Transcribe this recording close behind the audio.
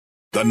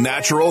The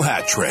Natural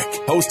Hat Trick,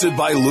 hosted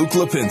by Luke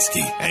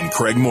Lipinski and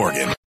Craig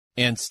Morgan.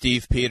 And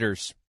Steve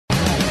Peters.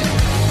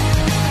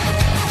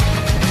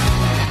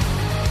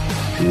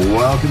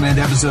 Welcome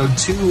into episode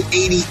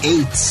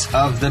 288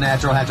 of the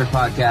Natural Hat Trick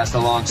podcast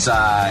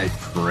alongside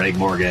Craig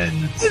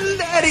Morgan,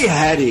 Daddy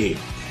Hattie,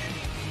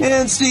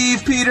 and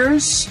Steve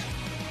Peters.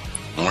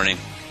 Morning.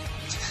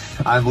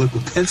 I'm Luke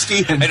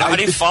Lipinski. And how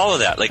do you follow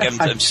that? Like,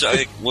 I'm so,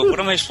 what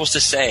am I supposed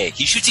to say?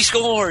 He shoots, he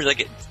scores.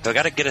 Like, I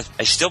got to get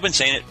I've still been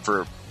saying it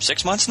for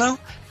 6 months now?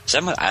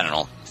 7 months? I don't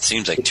know. It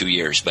seems like 2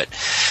 years, but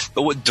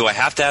what, do I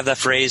have to have that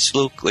phrase,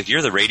 Luke? Like,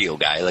 you're the radio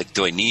guy. Like,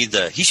 do I need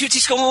he shoots,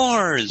 he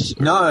scores?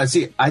 No,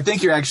 see, I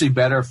think you're actually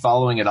better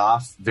following it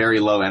off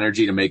very low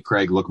energy to make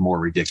Craig look more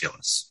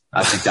ridiculous.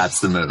 I think that's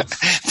the move.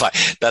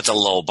 But that's a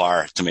low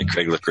bar to make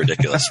Craig look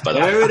ridiculous. But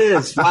there it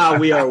is. Wow,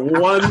 we are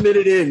 1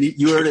 minute in.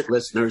 You heard it,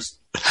 listeners.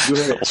 You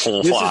heard it.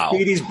 Oh, this wow. is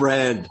Petey's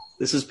brand.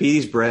 This is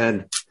Petey's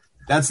brand.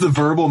 That's the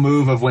verbal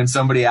move of when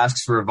somebody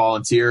asks for a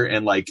volunteer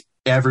and, like,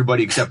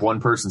 everybody except one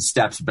person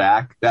steps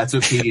back. That's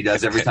what Petey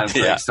does every time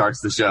Craig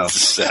starts the show.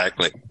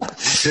 Exactly.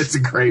 It's a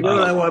great You know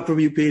what I want from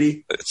you,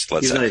 Petey?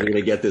 He's not even going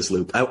to get this,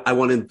 Luke. I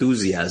want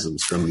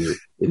enthusiasms from you.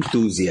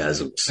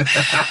 Enthusiasms.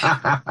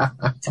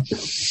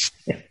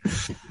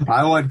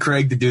 I want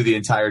Craig to do the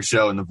entire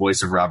show in the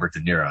voice of Robert De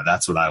Niro.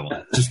 That's what I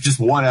want.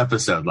 Just one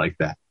episode like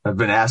that. I've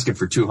been asking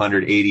for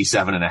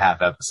 287 and a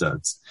half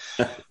episodes.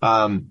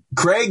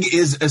 Craig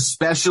is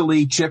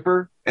especially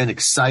chipper and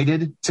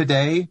excited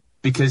today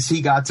because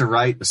he got to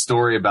write a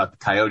story about the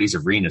Coyotes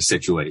arena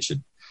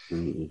situation.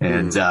 Mm-hmm.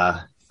 And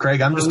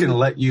Craig, I'm just going to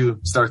let you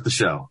start the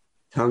show.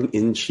 Tongue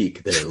in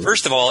cheek there.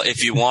 First of all,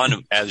 if you want,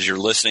 as you're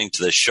listening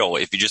to the show,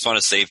 if you just want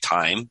to save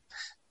time,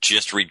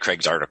 just read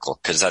Craig's article,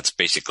 because that's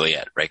basically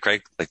it, right,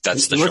 Craig? Like,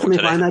 that's the show today. Where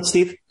can we find that,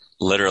 Steve?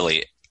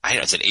 Literally, I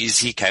know, it's at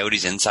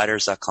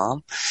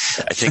azcoyotesinsiders.com.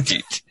 I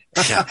think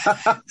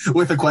yeah.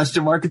 With a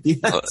question mark at the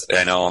end.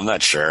 I know, I'm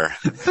not sure.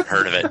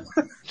 Heard of it.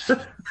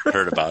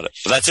 Heard about it.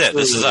 But that's it.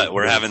 This is it.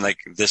 We're having, like,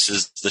 this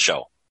is the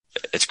show.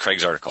 It's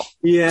Craig's article.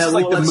 Yeah, it's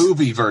like the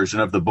movie version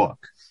of the book.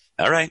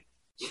 All right.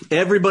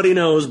 Everybody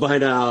knows by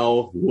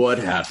now what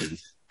happened.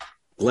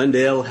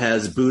 Glendale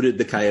has booted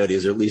the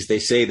Coyotes, or at least they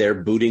say they're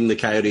booting the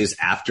Coyotes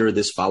after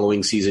this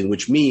following season,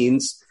 which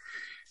means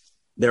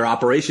their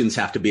operations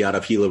have to be out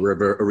of Gila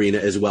River Arena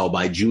as well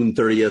by June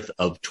 30th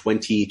of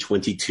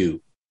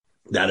 2022.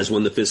 That is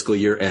when the fiscal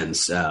year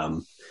ends.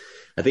 I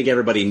think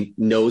everybody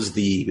knows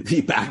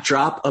the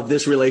backdrop of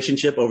this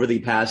relationship over the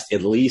past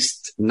at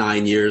least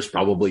 9 years,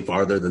 probably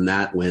farther than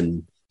that,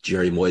 when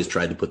Jerry Moyes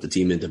tried to put the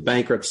team into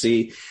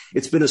bankruptcy.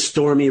 It's been a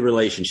stormy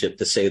relationship,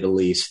 to say the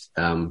least.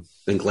 And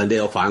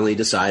Glendale finally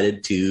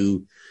decided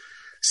to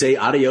say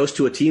adios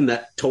to a team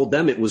that told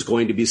them it was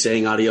going to be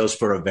saying adios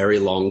for a very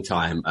long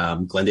time.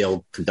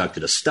 Glendale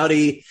conducted a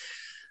study.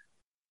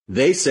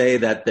 They say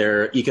that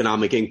their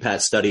economic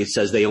impact study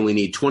says they only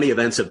need 20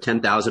 events of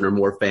 10,000 or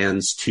more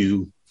fans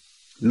to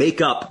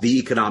make up the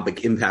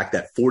economic impact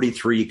that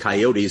 43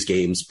 Coyotes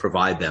games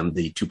provide them,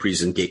 the two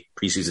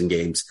preseason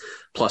games,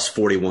 plus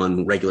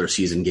 41 regular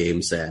season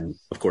games. And,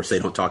 of course, they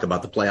don't talk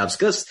about the playoffs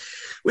because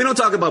we don't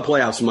talk about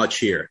playoffs much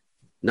here,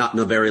 not in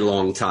a very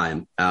long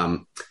time. I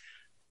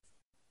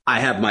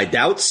have my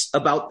doubts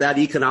about that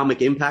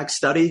economic impact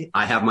study.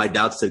 I have my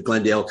doubts that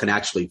Glendale can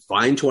actually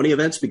find 20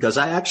 events, because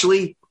I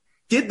actually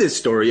did this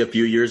story a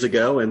few years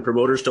ago, and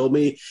promoters told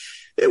me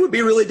it would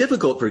be really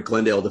difficult for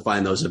Glendale to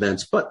find those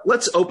events. But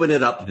let's open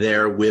it up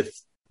there with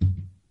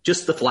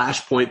just the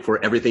flashpoint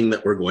for everything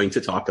that we're going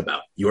to talk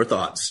about. Your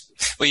thoughts?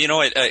 Well, you know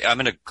what? I'm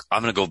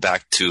gonna go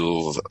back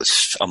to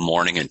a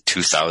morning in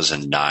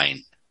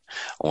 2009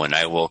 when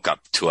I woke up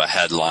to a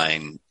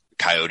headline: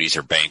 Coyotes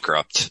are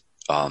bankrupt,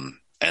 and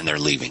they're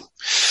leaving.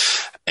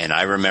 And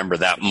I remember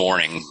that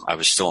morning I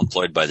was still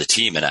employed by the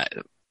team, and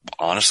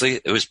honestly,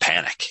 it was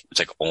panic. It's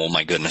like, oh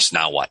my goodness,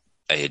 now what?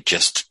 It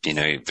just,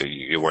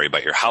 you worry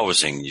about your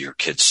housing, your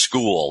kid's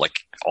school,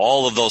 like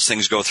all of those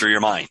things go through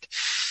your mind.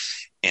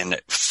 And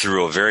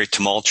through a very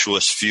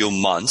tumultuous few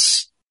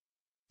months,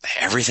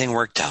 everything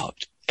worked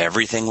out.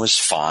 Everything was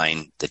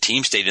fine. The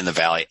team stayed in the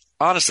Valley.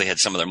 Honestly, had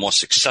some of their most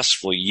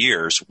successful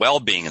years while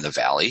being in the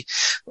Valley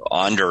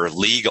under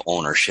league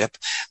ownership.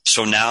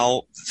 So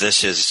now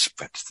this is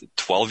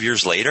 12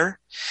 years later.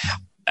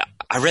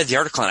 I read the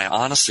article and I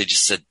honestly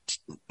just said,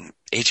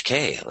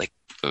 HK, like,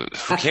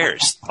 who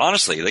cares?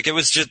 Honestly, like, it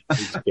was just,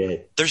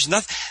 there's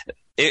nothing.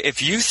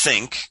 If you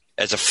think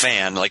as a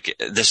fan, like,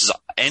 this is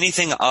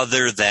anything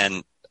other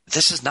than,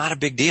 this is not a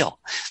big deal.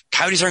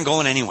 Coyotes aren't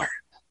going anywhere.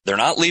 They're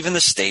not leaving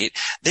the state.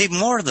 They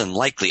more than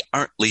likely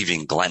aren't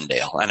leaving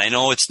Glendale. And I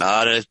know it's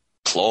not a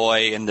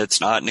ploy and it's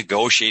not a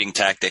negotiating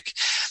tactic.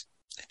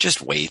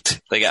 Just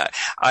wait. Like,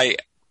 I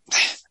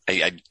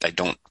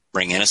don't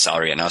bring in a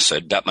salary right now, so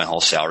I'd bet my whole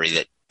salary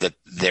that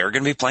they're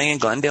going to be playing in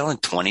Glendale in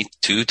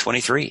 22,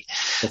 23.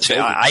 So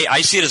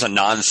I see it as a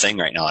non-thing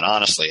right now. And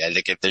honestly, I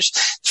think if there's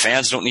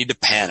fans don't need to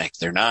panic.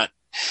 They're not.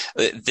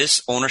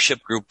 This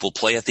ownership group will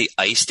play at the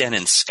Ice Den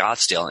in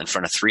Scottsdale in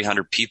front of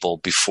 300 people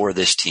before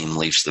this team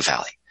leaves the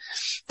Valley.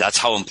 That's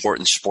how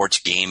important sports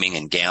gaming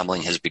and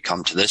gambling has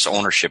become to this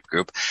ownership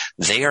group.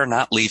 They are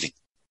not leaving,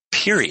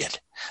 period.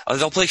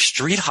 They'll play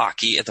street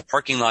hockey at the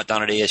parking lot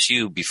down at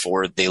ASU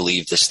before they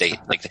leave the state.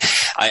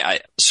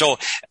 So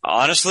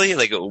honestly,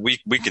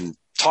 we can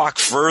talk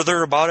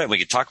further about it. We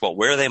can talk about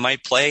where they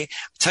might play. I'll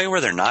tell you where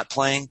they're not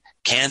playing: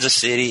 Kansas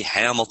City,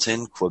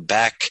 Hamilton,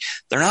 Quebec.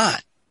 They're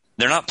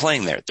not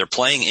playing there. They're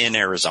playing in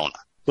Arizona.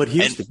 But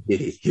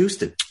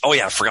Houston. Oh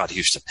yeah, I forgot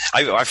Houston.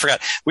 I forgot.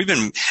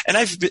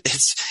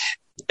 It's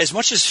as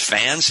much as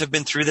fans have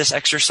been through this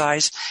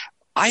exercise,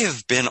 I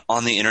have been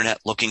on the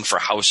internet looking for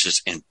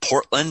houses in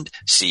Portland,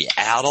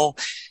 Seattle,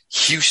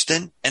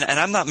 Houston, and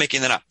I'm not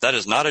making that up. That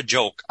is not a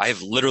joke.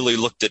 I've literally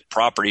looked at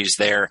properties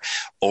there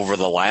over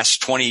the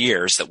last 20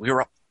 years that we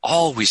were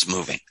always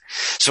moving.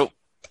 So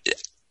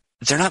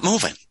they're not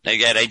moving.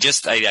 Again, I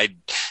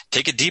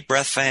take a deep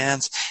breath,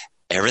 fans.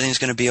 Everything's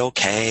going to be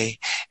okay.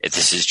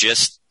 This is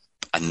just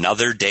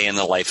another day in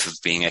the life of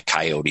being a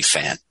Coyote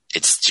fan.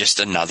 It's just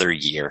another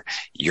year.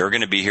 You're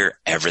going to be here.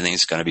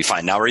 Everything's going to be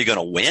fine. Now, are you going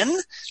to win?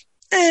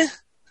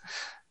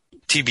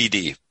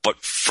 TBD. But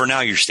for now,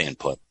 you're staying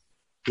put.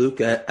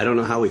 Luke, I don't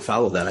know how we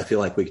follow that. I feel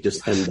like we could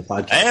just end the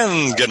podcast.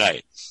 And good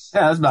night.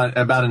 Yeah, that's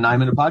about a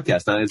 9-minute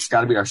podcast. It's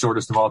got to be our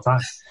shortest of all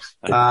time.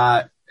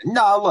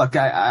 No, look,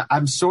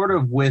 I'm sort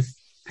of with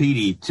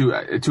Petey to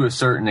a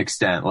certain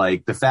extent.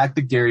 Like the fact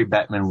that Gary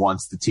Bettman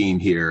wants the team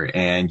here,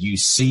 and you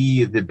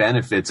see the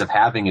benefits of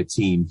having a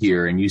team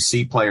here, and you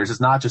see players.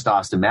 It's not just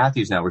Austin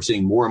Matthews now. We're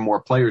seeing more and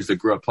more players that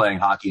grew up playing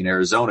hockey in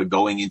Arizona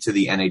going into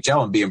the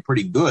NHL and being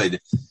pretty good.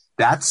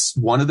 That's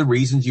one of the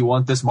reasons you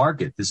want this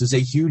market. This is a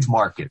huge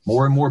market.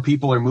 More and more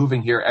people are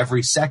moving here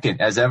every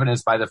second, as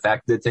evidenced by the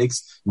fact that it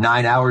takes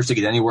 9 hours to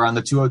get anywhere on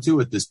the 202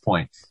 at this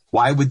point.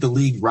 Why would the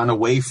league run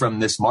away from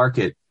this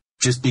market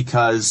just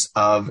because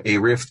of a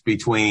rift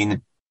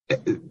between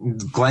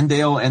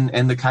Glendale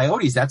and the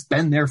Coyotes? That's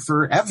been there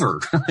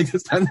forever.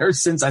 It's been there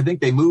since I think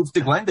they moved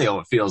to Glendale,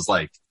 it feels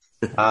like.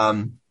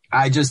 I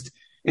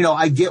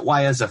get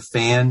why as a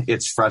fan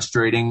it's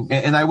frustrating.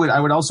 And I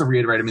would also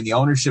reiterate, the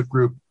ownership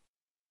group,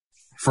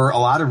 for a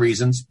lot of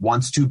reasons,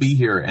 wants to be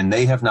here, and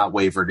they have not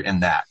wavered in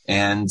that.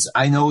 And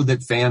I know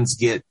that fans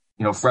get,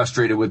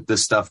 frustrated with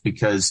this stuff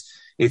because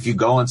if you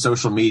go on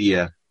social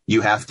media,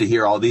 you have to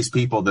hear all these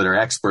people that are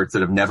experts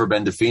that have never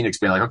been to Phoenix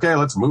being like, okay,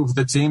 let's move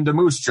the team to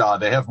Moose Jaw.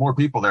 They have more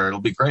people there. It'll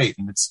be great.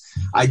 And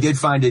I did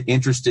find it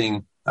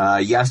interesting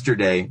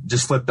yesterday,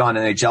 just flipped on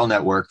NHL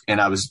Network, and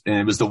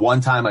it was the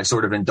one time I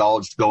sort of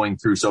indulged going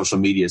through social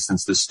media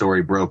since this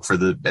story broke for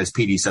as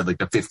PD said, like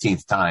the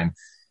 15th time.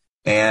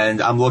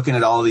 And I'm looking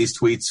at all these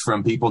tweets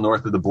from people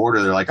north of the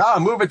border. They're like,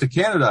 move it to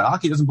Canada.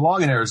 Hockey doesn't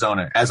belong in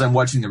Arizona. As I'm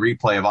watching the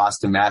replay of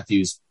Austin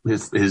Matthews,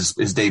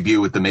 his debut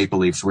with the Maple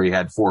Leafs where he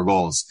had 4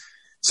 goals.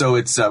 So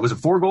it's, was it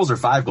 4 goals or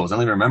 5 goals? I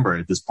don't even remember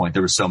it at this point.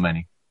 There were so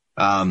many.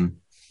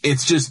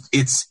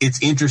 It's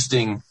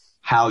interesting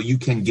how you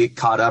can get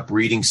caught up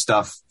reading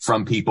stuff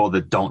from people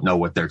that don't know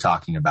what they're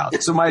talking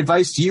about. So my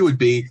advice to you would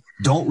be,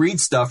 don't read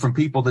stuff from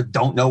people that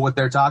don't know what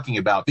they're talking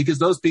about, because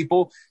those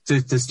people,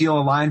 to steal a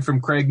line from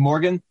Craig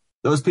Morgan,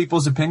 those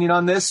people's opinion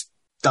on this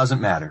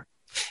doesn't matter.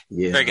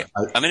 Yeah. Greg,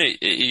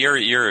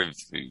 you're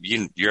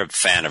a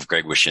fan of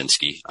Greg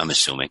Wyshynski, I'm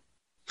assuming.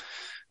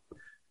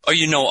 Oh,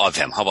 you know of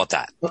him. How about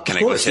that? Can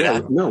I go say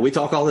that? No, we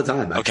talk all the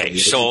time. Actually. Okay,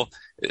 so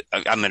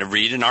I'm going to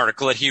read an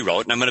article that he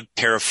wrote, and I'm going to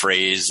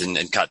paraphrase and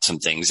cut some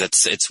things.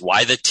 It's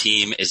why the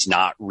team is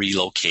not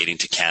relocating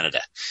to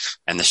Canada.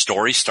 And the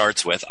story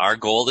starts with, our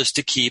goal is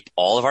to keep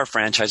all of our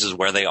franchises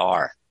where they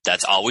are.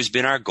 That's always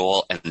been our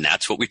goal, and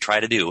that's what we try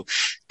to do.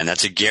 And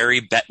that's a Gary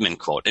Bettman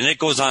quote. And it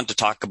goes on to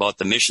talk about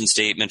the mission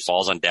statement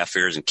falls on deaf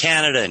ears in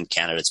Canada, and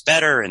Canada's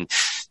better. And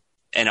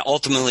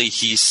ultimately,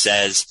 he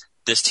says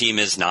this team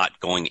is not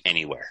going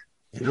anywhere.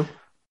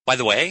 By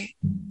the way,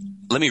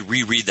 let me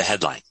reread the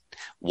headline.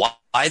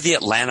 Why the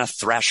Atlanta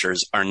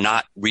Thrashers are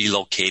not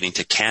relocating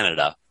to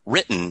Canada,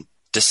 written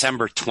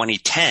December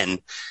 2010,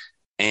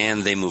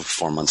 and they moved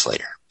 4 months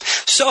later.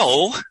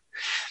 So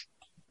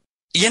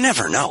you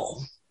never know.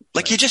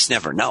 You just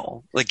never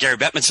know. Like Gary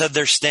Bettman said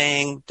they're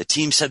staying. The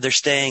team said they're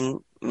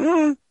staying.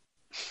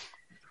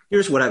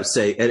 Here's what I would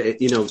say.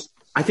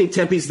 I think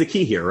Tempe's the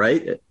key here,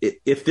 right?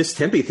 If this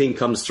Tempe thing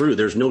comes through,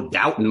 there's no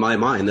doubt in my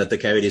mind that the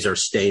Coyotes are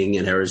staying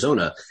in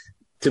Arizona.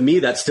 To me,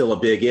 that's still a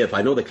big if.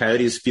 I know the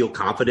Coyotes feel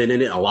confident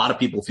in it. A lot of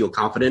people feel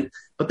confident,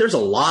 but there's a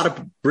lot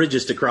of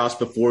bridges to cross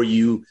before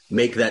you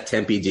make that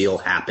Tempe deal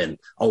happen.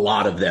 A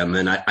lot of them.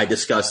 And I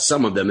discussed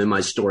some of them in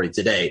my story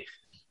today.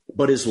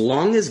 But as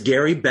long as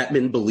Gary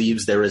Bettman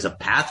believes there is a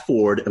path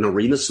forward, an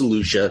arena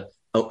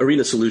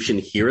solution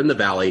here in the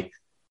Valley,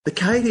 the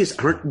Coyotes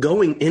aren't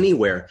going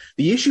anywhere.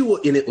 The issue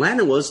in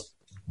Atlanta was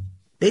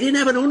they didn't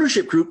have an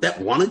ownership group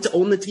that wanted to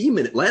own the team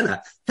in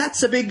Atlanta.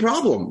 That's a big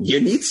problem.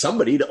 You need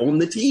somebody to own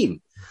the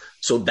team.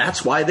 So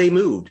that's why they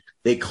moved.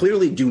 They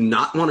clearly do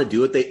not want to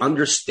do it. They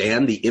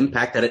understand the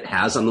impact that it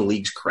has on the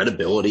league's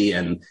credibility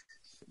and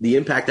the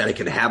impact that it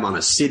can have on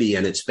a city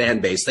and its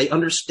fan base. They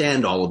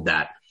understand all of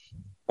that.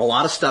 A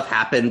lot of stuff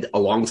happened a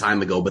long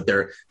time ago, but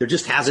there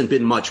just hasn't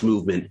been much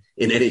movement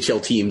in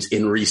NHL teams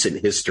in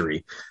recent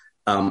history.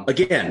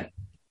 Again,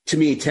 to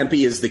me,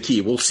 Tempe is the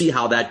key. We'll see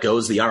how that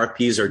goes. The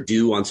RFPs are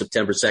due on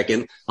September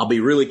 2nd. I'll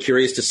be really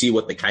curious to see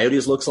what the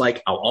Coyotes looks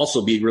like. I'll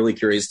also be really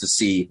curious to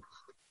see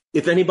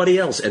if anybody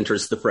else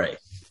enters the fray.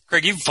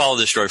 Craig, you've followed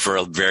this story for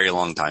a very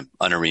long time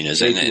on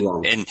arenas.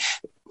 And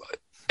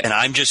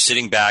I'm just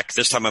sitting back.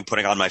 This time I'm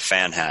putting on my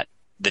fan hat.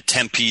 The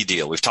Tempe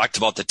deal. We've talked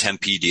about the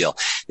Tempe deal.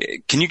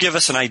 Can you give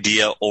us an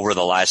idea over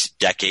the last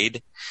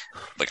decade?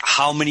 Like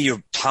how many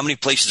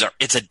places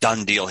it's a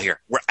done deal here?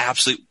 We're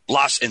absolutely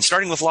lost. And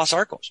starting with Los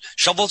Arcos,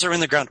 shovels are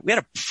in the ground. We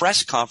had a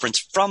press conference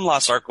from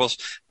Los Arcos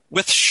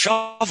with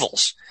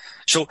shovels.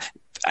 So,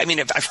 I mean,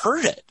 I've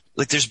heard it.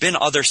 Like there's been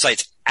other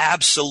sites.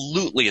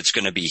 Absolutely. It's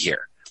going to be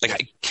here.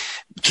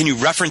 Can you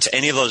reference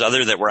any of those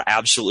other that were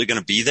absolutely going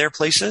to be there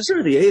places?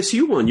 Sure, the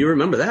ASU one. You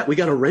remember that? We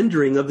got a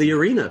rendering of the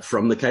arena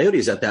from the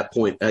Coyotes at that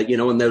point,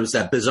 and there was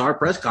that bizarre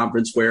press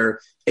conference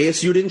where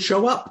ASU didn't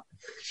show up.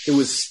 It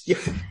was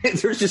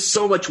there's just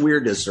so much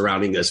weirdness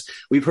surrounding this.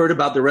 We've heard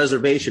about the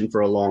reservation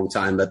for a long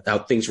time, that how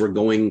things were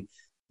going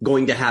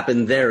to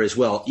happen there as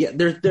well. Yeah,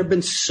 there have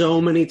been so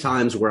many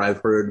times where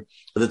I've heard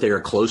that they are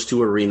close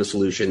to arena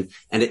solution,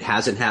 and it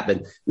hasn't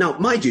happened. Now,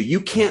 mind you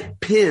can't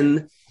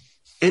pin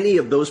any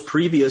of those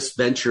previous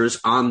ventures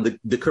on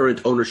the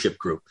current ownership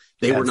group.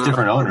 They were not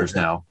different owners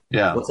now.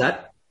 Yeah. What's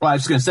that? Well, I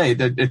was going to say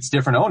that it's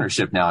different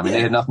ownership now. I mean,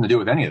 They had nothing to do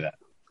with any of that.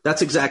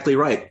 That's exactly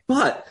right.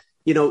 But,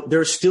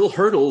 there's still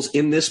hurdles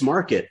in this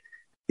market.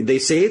 They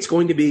say it's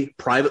going to be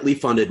privately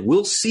funded.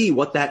 We'll see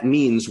what that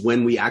means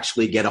when we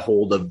actually get a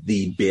hold of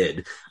the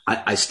bid.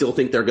 I still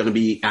think they're going to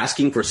be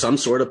asking for some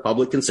sort of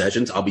public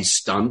concessions. I'll be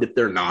stunned if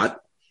they're not.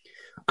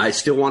 I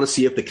still want to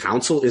see if the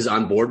council is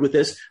on board with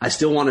this. I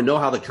still want to know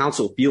how the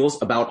council feels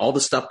about all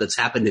the stuff that's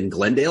happened in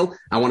Glendale.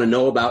 I want to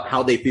know about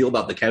how they feel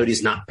about the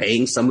Coyotes not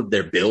paying some of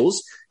their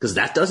bills, because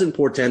that doesn't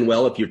portend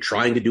well if you're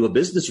trying to do a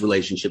business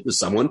relationship with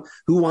someone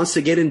who wants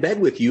to get in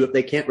bed with you if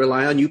they can't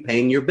rely on you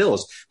paying your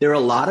bills. There are a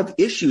lot of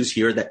issues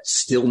here that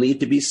still need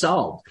to be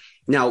solved.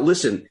 Now,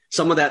 listen,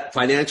 some of that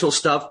financial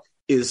stuff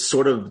is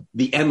sort of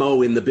the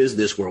MO in the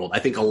business world. I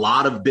think a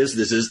lot of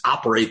businesses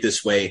operate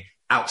this way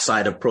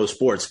outside of pro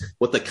sports.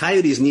 What the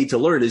Coyotes need to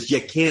learn is you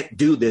can't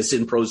do this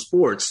in pro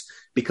sports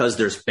because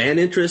there's fan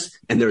interest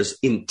and there's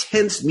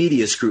intense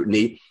media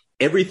scrutiny.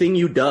 Everything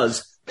you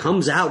does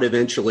comes out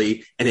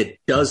eventually, and it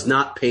does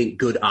not paint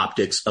good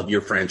optics of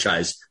your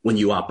franchise when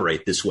you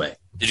operate this way.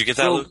 Did you get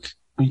that, Luke?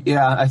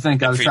 Yeah, I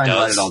think I was trying to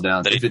write it all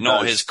down.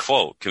 His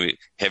quote. Can we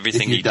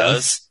everything he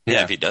does?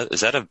 Yeah, if he does.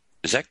 Is that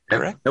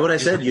correct? Is that what I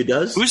said? You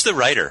does? Who's the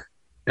writer?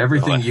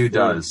 Everything you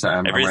does.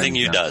 Everything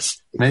you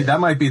does. That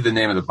might be the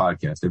name of the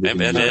podcast.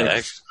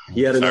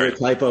 You had another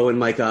typo in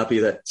my copy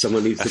that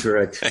someone needs to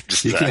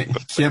correct. You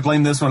can't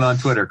blame this one on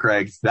Twitter,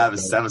 Craig. That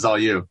was all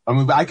you. I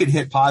mean, I could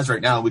hit pause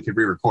right now and we could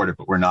re-record it,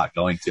 but we're not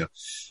going to.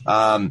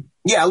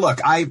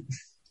 Look,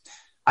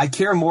 I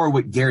care more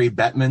what Gary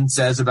Bettman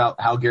says about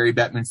how Gary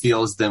Bettman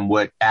feels than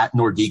what at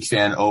Nordique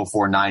fan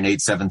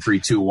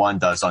 04987321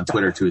 does on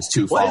Twitter to his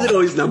two followers. Why is it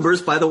always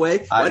numbers, by the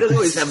way? Why do they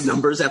always have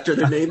numbers after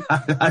their name?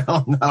 I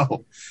don't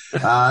know.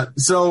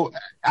 So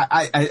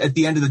I at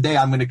the end of the day,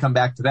 I'm going to come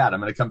back to that.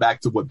 I'm going to come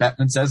back to what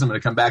Bettman says. I'm going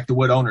to come back to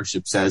what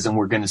ownership says, and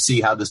we're going to see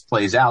how this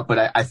plays out.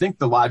 But I think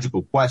the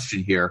logical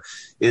question here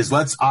is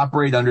let's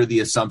operate under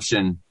the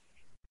assumption.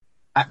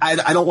 I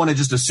don't want to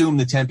just assume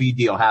the Tempe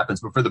deal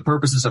happens, but for the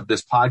purposes of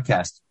this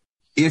podcast,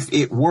 if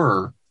it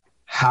were,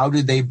 how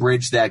did they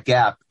bridge that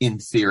gap in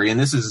theory? And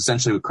this is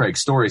essentially what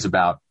Craig's story is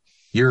about.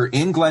 You're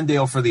in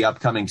Glendale for the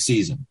upcoming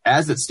season.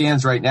 As it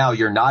stands right now,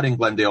 you're not in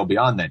Glendale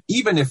beyond that.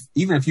 Even if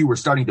you were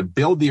starting to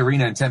build the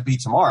arena in Tempe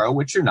tomorrow,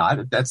 which you're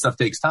not, that stuff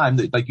takes time.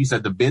 Like you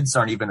said, the bids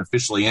aren't even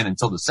officially in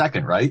until the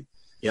 2nd, right?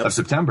 Yep. Of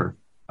September.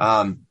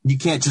 You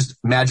can't just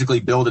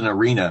magically build an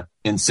arena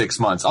in 6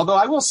 months. Although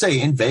I will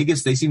say in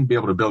Vegas, they seem to be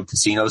able to build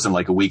casinos in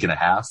like a week and a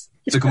half.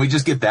 So can we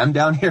just get them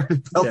down here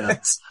to build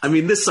this? I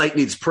mean, this site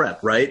needs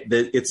prep, right?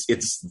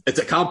 It's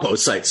a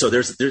compost site. So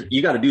there's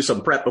you got to do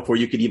some prep before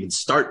you can even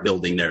start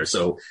building there.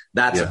 So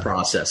that's a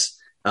process.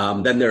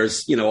 Then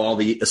there's, all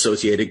the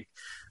associated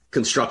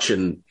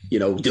construction,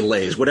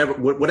 delays,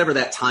 whatever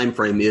that time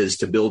frame is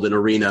to build an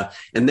arena.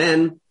 And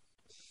then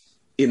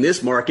in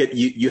this market,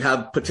 you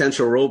have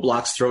potential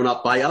roadblocks thrown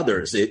up by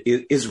others.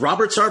 Is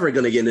Robert Sarver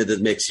going to get into the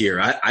mix here?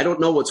 I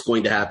don't know what's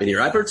going to happen here.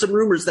 I've heard some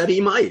rumors that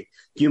he might.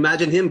 Can you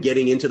imagine him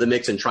getting into the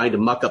mix and trying to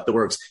muck up the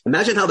works?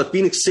 Imagine how the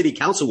Phoenix City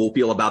Council will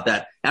feel about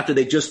that after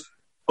they just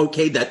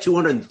okayed that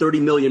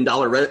 $230 million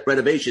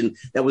renovation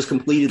that was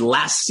completed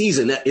last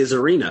season at his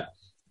arena.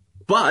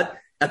 But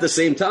at the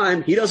same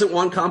time, he doesn't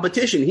want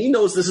competition. He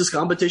knows this is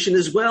competition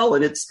as well,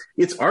 and it's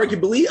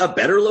arguably a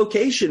better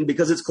location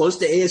because it's close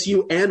to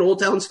ASU and Old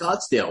Town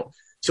Scottsdale.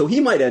 So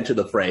he might enter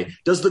the fray.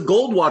 Does the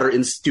Goldwater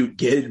Institute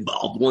get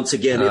involved once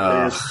again if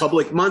there's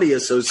public money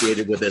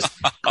associated with this?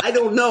 I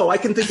don't know. I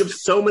can think of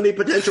so many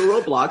potential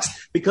roadblocks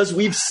because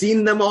we've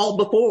seen them all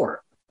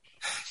before.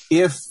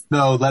 If,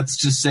 though, let's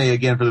just say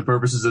again, for the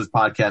purposes of this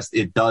podcast,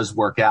 it does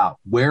work out,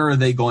 where are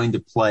they going to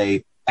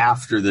play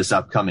after this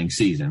upcoming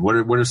season? What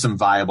are some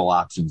viable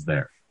options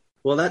there?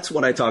 Well, that's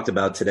what I talked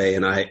about today,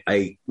 and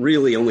I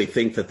really only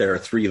think that there are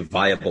 3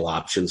 viable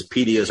options.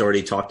 PD has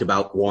already talked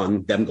about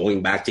one, them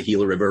going back to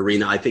Gila River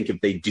Arena. I think if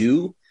they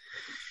do,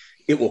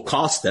 it will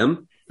cost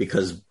them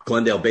because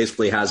Glendale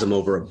basically has them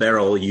over a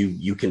barrel.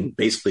 You can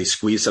basically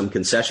squeeze some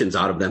concessions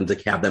out of them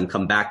to have them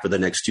come back for the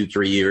next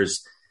 2-3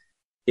 years,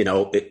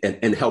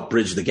 and help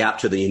bridge the gap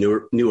to the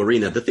new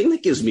arena. The thing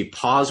that gives me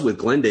pause with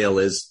Glendale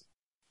is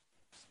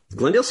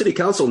Glendale City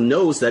Council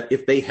knows that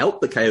if they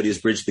help the Coyotes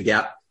bridge the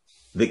gap,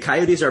 the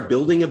Coyotes are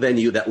building a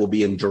venue that will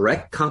be in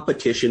direct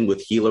competition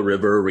with Gila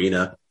River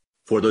Arena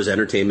for those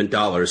entertainment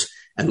dollars.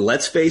 And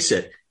let's face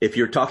it, if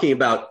you're talking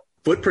about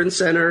Footprint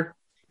Center,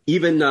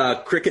 even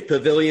Cricket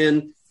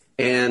Pavilion,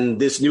 and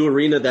this new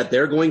arena that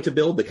they're going to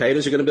build, the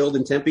Coyotes are going to build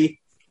in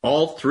Tempe,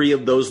 all 3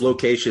 of those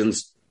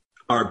locations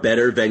are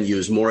better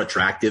venues, more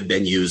attractive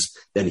venues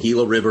than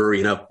Gila River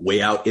Arena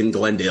way out in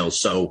Glendale.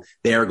 So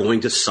they are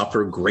going to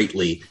suffer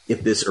greatly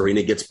if this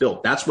arena gets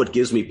built. That's what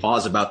gives me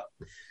pause about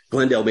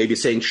Glendale maybe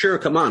saying, sure,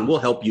 come on, we'll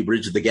help you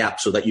bridge the gap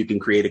so that you can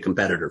create a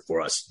competitor for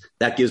us.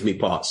 That gives me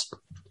pause.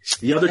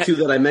 The other 2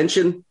 that I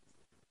mentioned,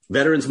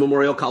 Veterans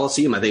Memorial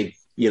Coliseum, I think,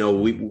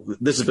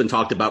 this has been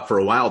talked about for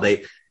a while.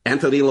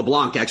 Anthony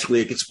LeBlanc actually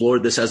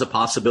explored this as a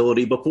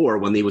possibility before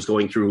when he was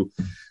going through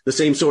the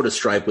same sort of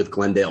stripe with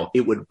Glendale.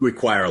 It would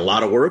require a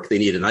lot of work. They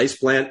need an ice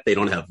plant. They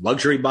don't have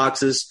luxury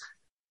boxes.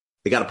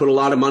 They got to put a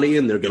lot of money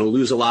in. They're going to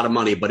lose a lot of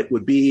money, but it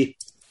would be,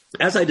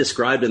 as I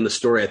described in the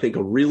story, I think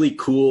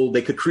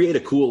they could create a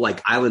cool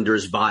like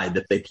Islanders vibe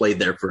if they played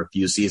there for a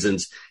few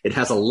seasons. It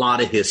has a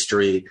lot of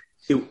history.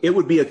 It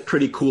would be a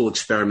pretty cool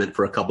experiment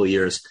for a couple of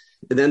years.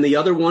 And then the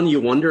other one you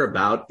wonder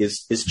about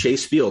is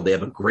Chase Field. They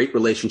have a great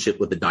relationship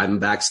with the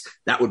Diamondbacks.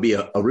 That would be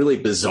a really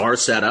bizarre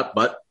setup,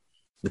 but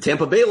the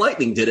Tampa Bay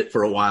Lightning did it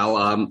for a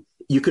while.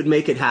 You could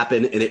make it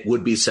happen, and it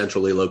would be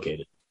centrally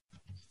located.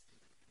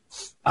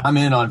 I'm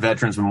in on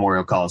Veterans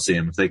Memorial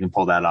Coliseum if they can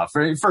pull that off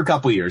for a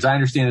couple of years. I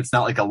understand it's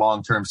not like a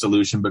long-term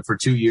solution, but for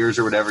 2 years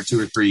or whatever, 2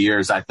 or 3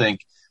 years, I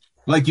think,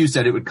 like you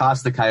said, it would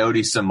cost the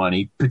Coyotes some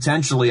money.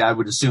 Potentially, I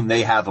would assume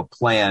they have a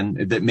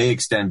plan that may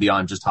extend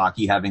beyond just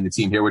hockey. Having the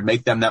team here would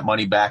make them that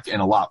money back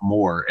and a lot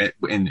more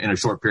in a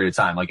short period of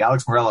time. Like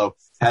Alex Morello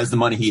has the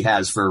money he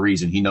has for a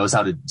reason. He knows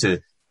how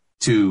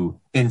to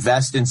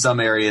invest in some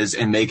areas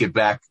and make it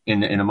back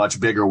in a much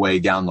bigger way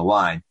down the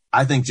line.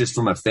 I think just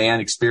from a fan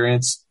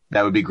experience,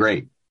 that would be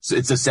great. So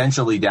it's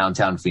essentially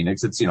downtown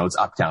Phoenix. It's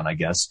uptown, I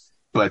guess.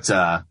 But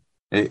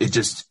it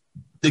just,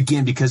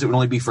 again, because it would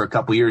only be for a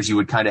couple of years, you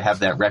would kind of have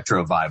that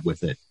retro vibe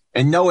with it.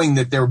 And knowing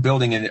that they're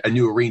building a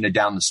new arena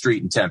down the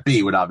street in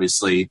Tempe would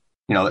obviously,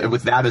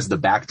 with that as the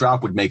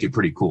backdrop, would make it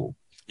pretty cool.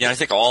 Yeah, I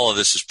think all of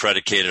this is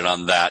predicated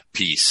on that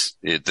piece.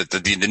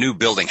 The new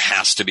building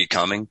has to be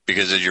coming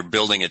because as you're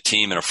building a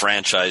team and a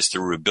franchise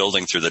through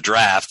rebuilding through the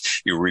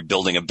draft, you're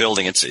rebuilding a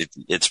building.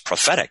 It's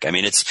prophetic. I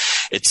mean,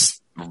 it's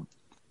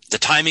the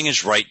timing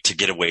is right to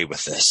get away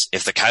with this.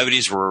 If the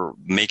Coyotes were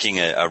making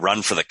a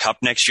run for the Cup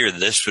next year,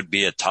 this would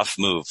be a tough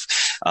move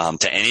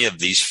to any of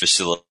these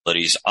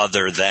facilities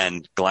other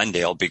than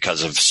Glendale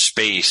because of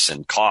space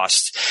and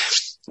cost.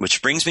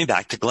 Which brings me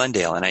back to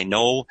Glendale. And I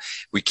know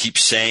we keep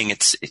saying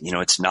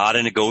it's not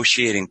a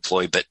negotiating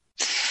ploy, but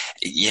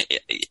you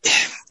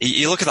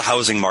look at the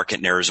housing market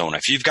in Arizona.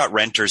 If you've got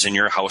renters in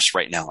your house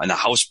right now and the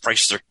house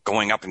prices are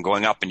going up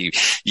and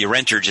your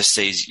renter just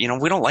says,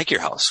 we don't like your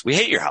house. We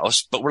hate your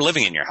house, but we're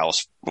living in your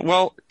house.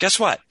 Well, guess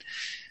what?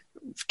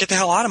 Get the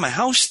hell out of my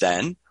house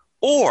then,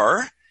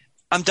 or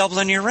I'm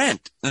doubling your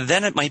rent.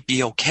 Then it might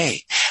be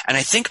okay. And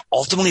I think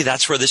ultimately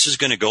that's where this is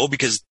going to go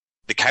because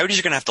the Coyotes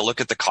are going to have to look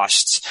at the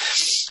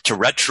costs to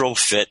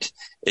retrofit,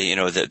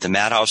 the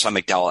madhouse on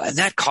McDowell, and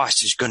that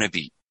cost is going to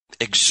be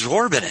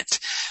exorbitant.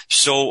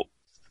 So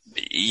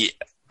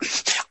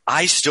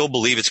I still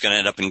believe it's going to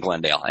end up in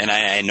Glendale. And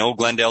I know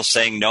Glendale's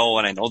saying no,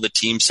 and I know the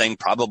team's saying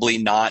probably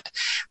not.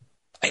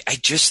 I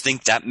just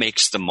think that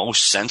makes the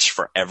most sense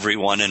for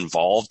everyone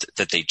involved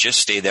that they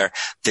just stay there.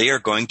 They are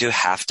going to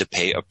have to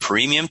pay a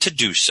premium to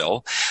do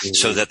so,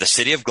 so that the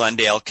city of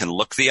Glendale can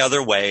look the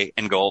other way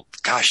and go,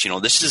 gosh,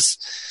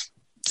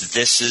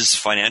 this is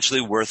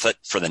financially worth it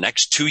for the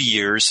next 2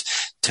 years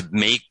to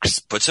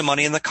put some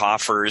money in the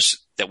coffers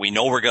that we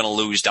know we're going to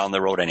lose down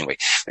the road anyway.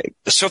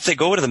 So if they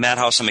go to the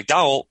madhouse on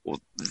McDowell,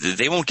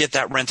 they won't get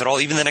that rent at all,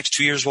 even the next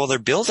 2 years while they're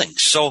building.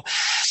 So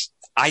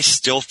I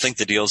still think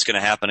the deal is going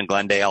to happen in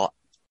Glendale.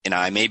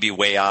 I may be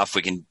way off.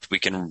 We can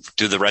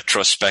do the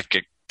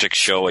retrospective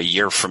show a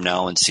year from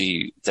now and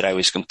see that I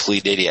was a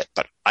complete idiot,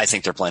 but I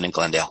think they're playing in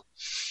Glendale.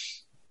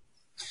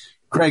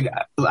 Craig,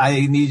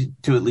 I need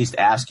to at least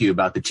ask you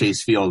about the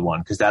Chase Field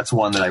one, because that's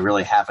one that I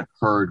really haven't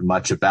heard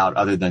much about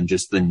other than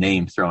just the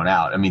name thrown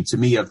out. I mean, to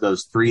me, of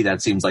those 3,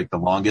 that seems like the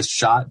longest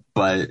shot,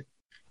 but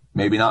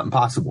maybe not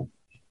impossible.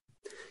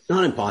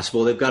 Not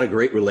impossible. They've got a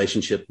great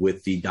relationship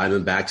with the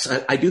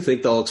Diamondbacks. I do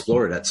think they'll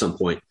explore it at some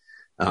point.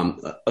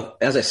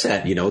 As I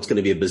said, it's going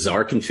to be a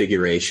bizarre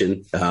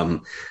configuration.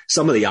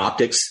 Some of the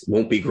optics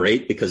won't be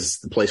great because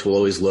the place will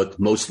always look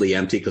mostly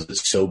empty because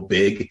it's so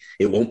big.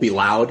 It won't be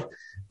loud.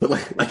 But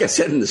like I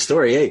said in the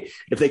story, hey,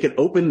 if they could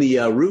open the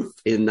roof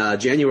in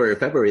January or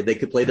February, they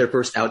could play their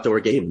first outdoor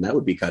game, and that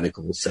would be kind of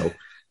cool. So,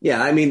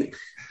 yeah, I mean,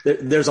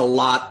 there's a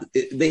lot.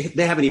 They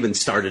haven't even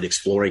started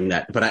exploring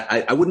that, but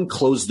I wouldn't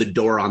close the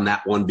door on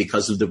that one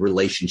because of the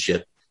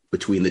relationship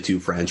between the two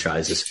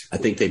franchises. I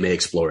think they may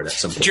explore it at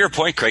some point. To your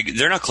point, Craig,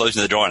 they're not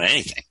closing the door on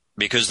anything,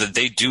 because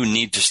they do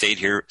need to stay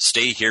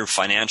here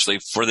financially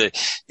for the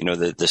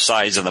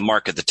size of the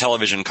market, the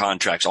television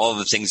contracts, all of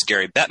the things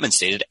Gary Bettman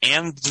stated,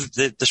 and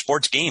the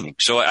sports gaming.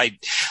 So I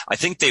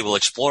think they will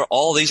explore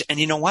all these. And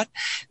you know what?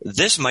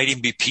 This might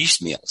even be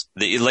piecemealed.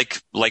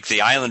 Like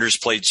the Islanders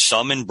played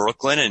some in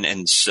Brooklyn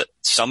and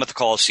some at the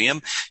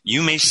Coliseum.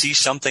 You may see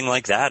something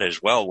like that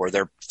as well, where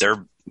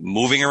they're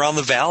moving around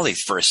the valley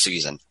for a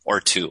season or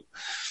two.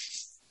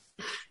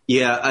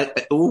 Yeah,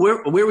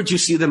 where would you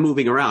see them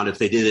moving around if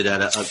they did it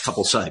at a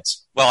couple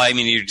sites? Well, I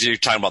mean, you're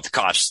talking about the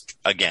cost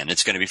again.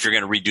 It's going to be, if you're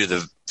going to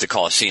redo the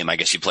Coliseum, I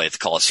guess you play at the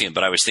Coliseum.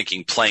 But I was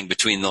thinking playing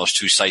between those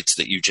two sites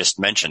that you just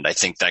mentioned. I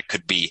think that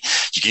could be,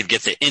 you could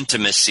get the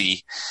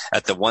intimacy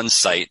at the one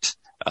site,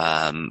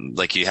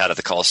 like you had at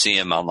the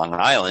Coliseum on Long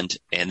Island,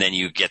 and then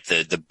you get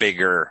the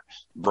bigger,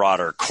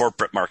 broader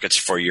corporate markets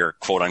for your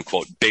quote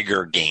unquote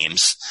bigger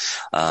games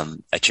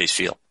at Chase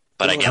Field.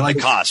 But again, the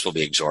cost will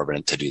be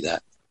exorbitant to do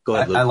that. Go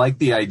ahead, Luke. I like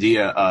the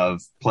idea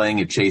of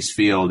playing at Chase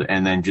Field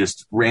and then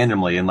just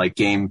randomly in like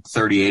game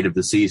 38 of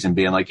the season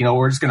being like,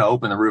 we're just going to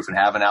open the roof and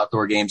have an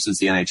outdoor game since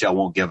the NHL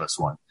won't give us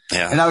one.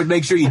 Yeah. And I would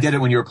make sure you did it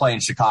when you were playing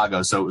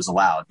Chicago so it was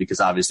allowed, because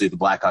obviously the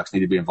Blackhawks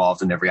need to be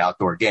involved in every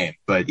outdoor game.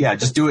 But yeah,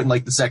 just do it in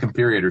like the second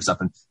period or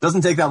something.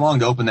 Doesn't take that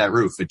long to open that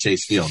roof at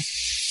Chase Field.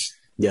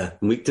 Yeah.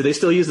 Do they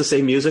still use the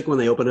same music when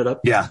they open it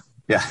up? Yeah.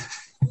 Yeah.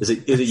 Is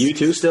it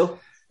U2 still?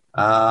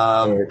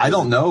 I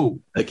don't know.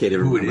 I can't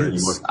even remember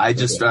anymore. I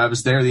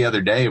was there the other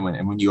day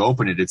when you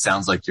open it, it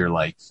sounds like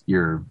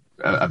you're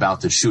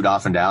about to shoot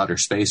off into outer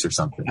space or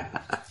something.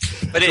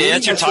 But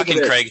as you're talking,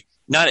 Craig,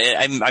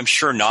 I'm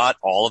sure not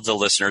all of the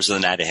listeners of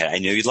the Night Ahead. I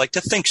know you'd like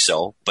to think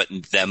so, but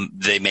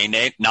they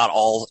may not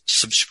all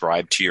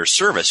subscribe to your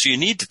service. So you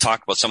need to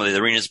talk about some of the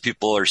arenas.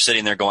 People are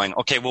sitting there going,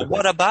 okay, well,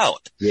 what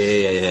about?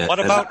 Yeah. What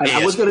about?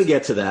 I was going to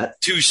get to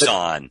that.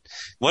 Tucson.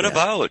 What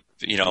about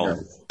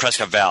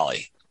Prescott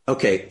Valley?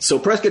 Okay, so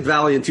Prescott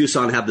Valley and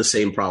Tucson have the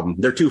same problem.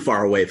 They're too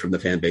far away from the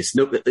fan base.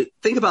 No,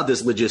 think about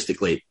this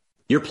logistically.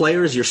 Your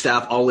players, your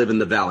staff all live in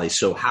the valley.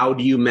 So how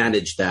do you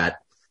manage that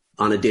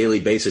on a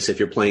daily basis if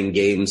you're playing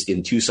games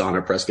in Tucson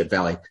or Prescott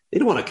Valley? They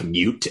don't want to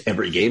commute to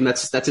every game.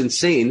 That's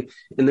insane.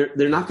 And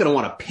they're not going to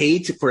want to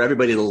pay for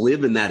everybody to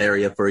live in that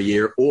area for a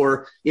year.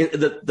 Or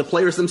the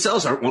players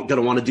themselves aren't going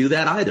to want to do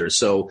that either.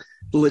 So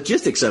the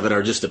logistics of it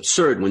are just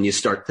absurd when you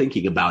start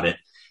thinking about it.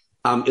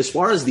 As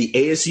far as the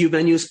ASU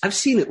venues, I've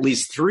seen at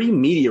least 3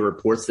 media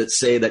reports that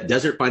say that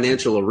Desert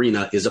Financial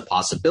Arena is a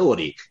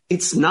possibility.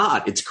 It's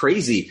not. It's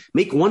crazy.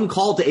 Make one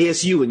call to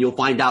ASU and you'll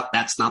find out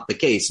that's not the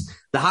case.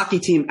 The hockey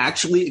team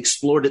actually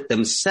explored it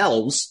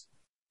themselves.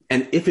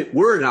 And if it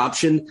were an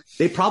option,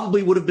 they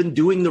probably would have been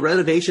doing the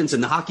renovations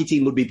and the hockey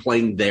team would be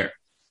playing there.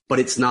 But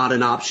it's not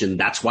an option.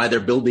 That's why they're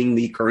building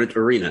the current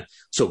arena.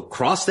 So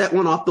cross that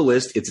one off the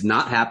list. It's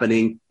not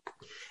happening.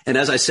 And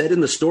as I said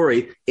in the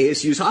story,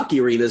 ASU's hockey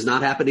arena is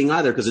not happening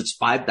either because it's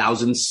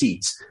 5,000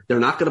 seats. They're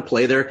not going to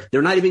play there.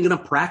 They're not even going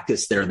to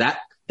practice there.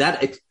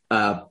 That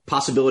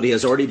possibility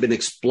has already been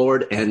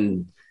explored,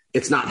 and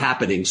it's not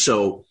happening.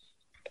 So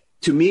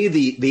to me,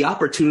 the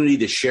opportunity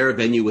to share a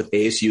venue with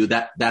ASU,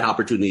 that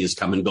opportunity is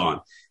come and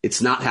gone.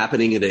 It's not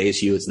happening at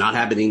ASU. It's not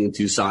happening in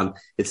Tucson.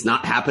 It's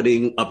not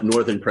happening up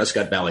north in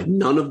Prescott Valley.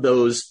 None of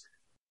those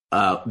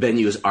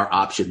venues are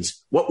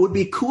options. What would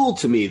be cool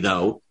to me,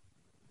 though,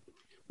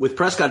 with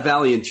Prescott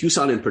Valley and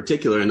Tucson in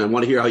particular, and I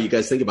want to hear how you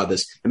guys think about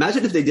this.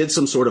 Imagine if they did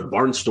some sort of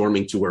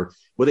barnstorming tour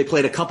where they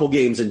played a couple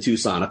games in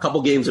Tucson, a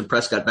couple games in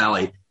Prescott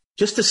Valley,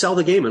 just to sell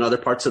the game in other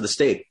parts of the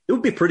state. It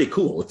would be pretty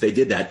cool if they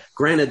did that.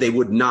 Granted, they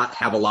would not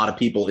have a lot of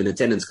people in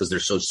attendance because they're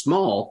so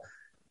small,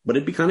 but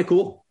it'd be kind of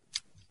cool.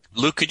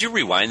 Luke, could you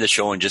rewind the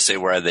show and just say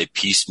where they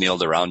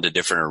piecemealed around to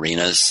different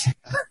arenas?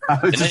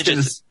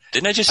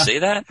 Didn't I just say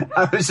that?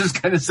 I was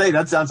just going to say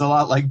that sounds a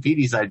lot like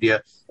Petey's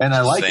idea, and I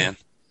like it.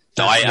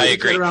 No, I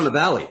agree. Around the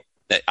valley.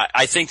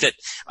 I think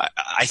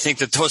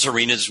that those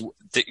arenas,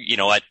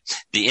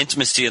 the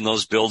intimacy in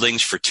those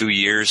buildings for 2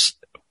 years,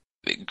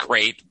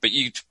 great. But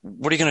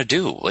what are you going to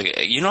do?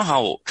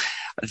 How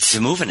to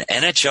move an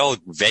NHL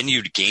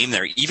venued game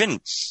there? Even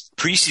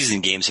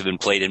preseason games have been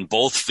played in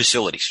both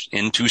facilities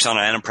in Tucson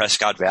and in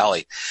Prescott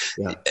Valley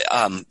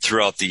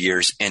throughout the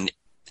years, and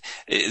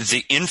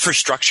the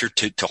infrastructure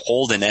to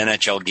hold an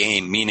NHL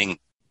game, meaning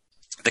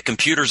the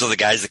computers are the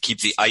guys that keep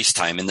the ice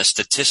time and the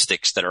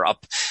statistics that are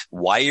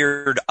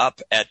wired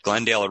up at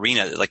Glendale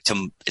Arena.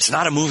 It's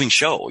not a moving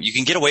show. You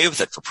can get away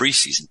with it for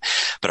preseason,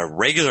 but a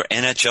regular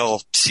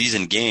NHL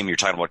season game, you're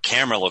talking about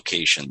camera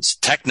locations,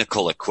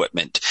 technical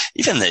equipment,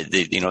 even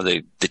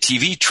the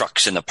TV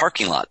trucks in the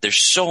parking lot.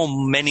 There's so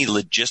many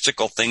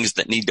logistical things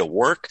that need to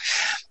work.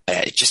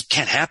 It just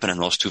can't happen in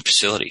those two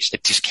facilities.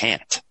 It just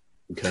can't.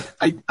 Okay.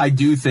 I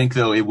do think,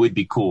 though, it would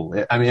be cool.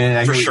 I mean,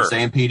 I hear what you're sure.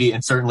 saying, Petey,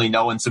 and certainly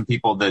knowing some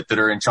people that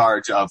are in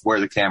charge of where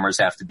the cameras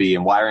have to be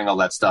and wiring all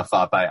that stuff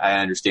up, I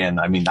understand.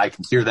 I mean, I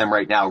can hear them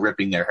right now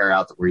ripping their hair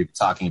out that we're even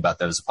talking about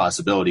that as a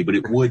possibility, but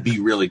it would be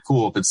really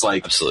cool if it's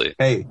like, Absolutely.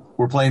 Hey,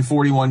 we're playing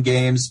 41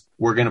 games.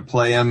 We're going to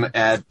play them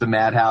at the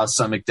Madhouse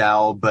on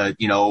McDowell, but,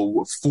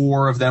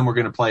 4 of them we're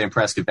going to play in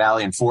Prescott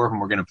Valley and 4 of them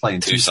we're going to play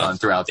in Tucson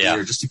throughout the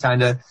year, just to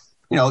kind of,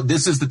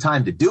 this is the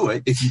time to do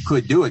it. If you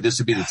could do it, this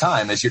would be the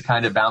time as you're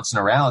kind of bouncing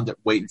around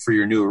waiting for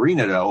your new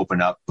arena to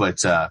open up.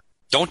 But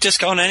don't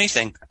discount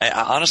anything. I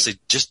honestly,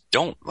 just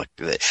don't. Like,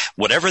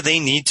 whatever they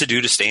need to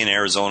do to stay in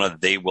Arizona,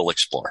 they will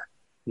explore.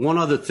 One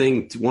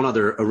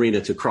other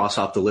arena to cross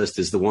off the list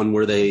is the one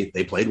where they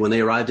played when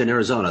they arrived in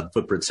Arizona, the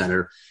Footprint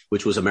Center,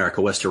 which was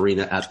America West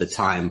Arena at the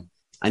time.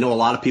 I know a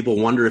lot of people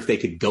wonder if they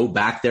could go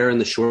back there in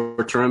the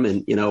short term.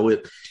 And,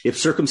 if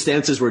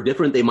circumstances were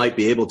different, they might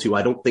be able to.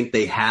 I don't think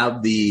they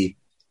have the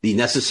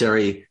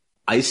necessary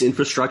ice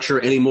infrastructure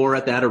anymore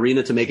at that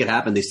arena to make it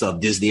happen. They still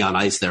have Disney on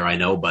ice there, I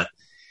know, but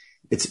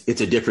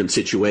it's a different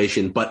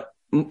situation. But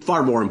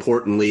far more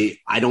importantly,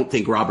 I don't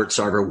think Robert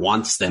Sarver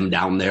wants them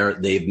down there.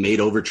 They've made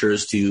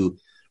overtures to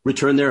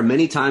return there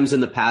many times in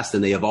the past,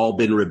 and they have all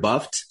been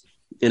rebuffed.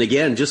 And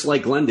again, just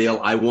like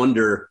Glendale, I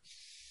wonder,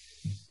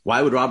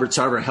 why would Robert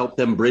Sarver help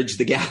them bridge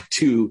the gap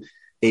to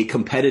a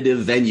competitive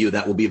venue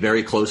that will be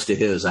very close to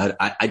his?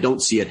 I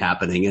don't see it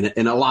happening.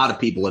 And a lot of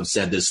people have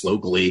said this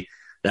locally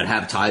that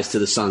have ties to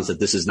the Suns, that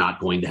this is not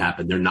going to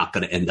happen. They're not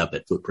going to end up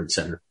at Footprint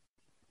Center.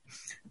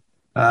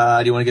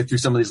 Do you want to get through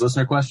some of these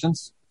listener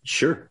questions?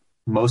 Sure.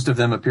 Most of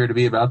them appear to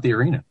be about the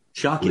arena.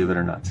 Shocking. Believe it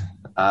or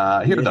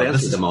not. Here we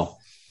go.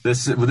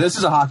 This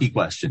is a hockey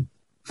question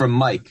from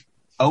Mike.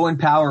 Owen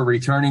Power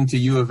returning to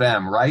U of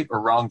M, right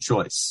or wrong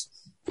choice?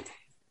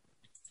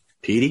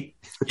 Petey?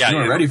 Yeah, you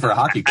were ready for a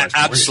hockey question.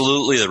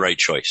 Absolutely the right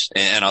choice.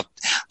 And I'll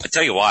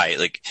tell you why.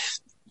 Like,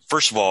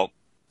 first of all,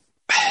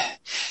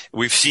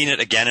 we've seen it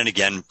again and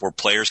again where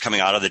players coming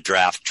out of the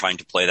draft trying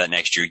to play that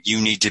next year. You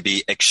need to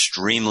be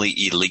extremely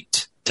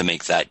elite to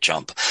make that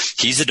jump.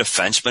 He's a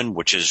defenseman,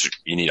 which is,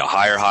 you need a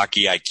higher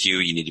hockey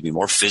IQ. You need to be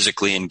more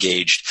physically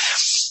engaged.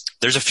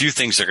 There's a few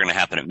things that are going to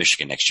happen at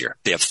Michigan next year.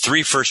 They have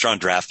 3 first-round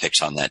draft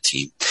picks on that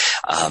team.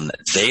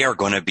 They are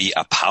going to be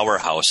a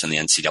powerhouse in the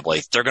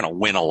NCAA. They're going to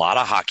win a lot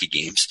of hockey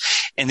games.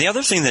 And the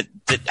other thing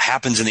that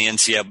happens in the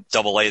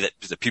NCAA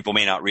that people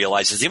may not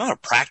realize is the amount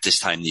of practice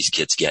time these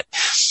kids get.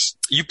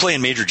 You play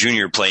in major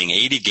junior, playing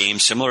 80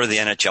 games, similar to the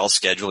NHL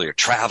schedule. You're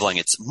traveling.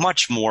 It's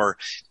much more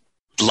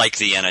like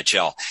the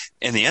NHL.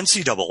 In the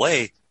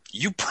NCAA,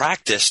 you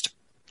practice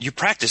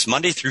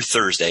Monday through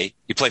Thursday.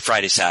 You play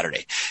Friday,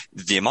 Saturday.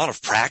 The amount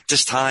of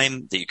practice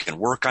time that you can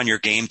work on your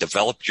game,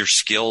 develop your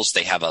skills.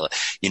 They have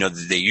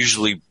they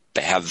usually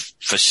have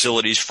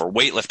facilities for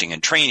weightlifting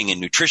and training and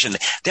nutrition.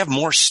 They have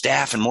more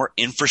staff and more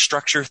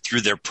infrastructure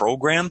through their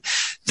program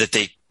that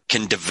they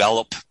can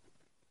develop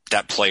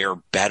that player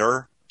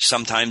better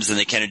sometimes than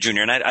they can a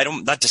junior. And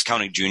I'm not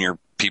discounting junior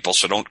people,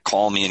 so don't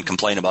call me and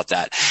complain about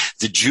that.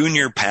 The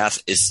junior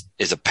path is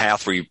a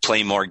path where you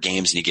play more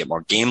games and you get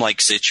more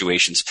game-like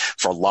situations.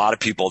 For a lot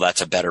of people,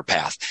 that's a better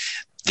path.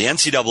 The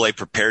NCAA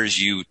prepares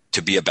you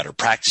to be a better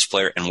practice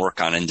player and work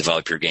on and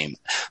develop your game.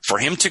 For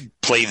him to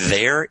play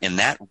there in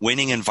that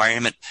winning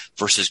environment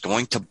versus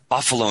going to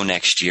Buffalo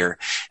next year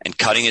and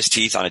cutting his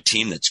teeth on a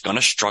team that's going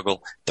to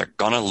struggle, they're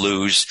going to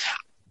lose,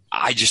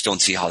 I just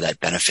don't see how that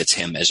benefits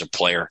him as a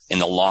player in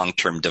the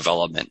long-term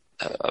development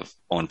of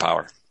Owen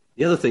Power.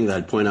 The other thing that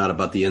I'd point out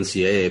about the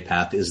NCAA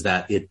path is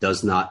that it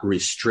does not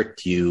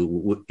restrict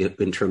you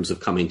in terms of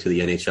coming to the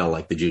NHL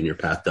like the junior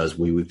path does.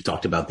 We've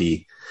talked about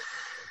the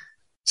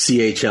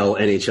CHL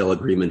NHL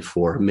agreement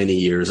for many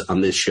years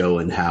on this show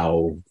and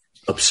how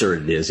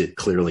absurd it is. It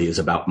clearly is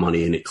about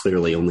money, and it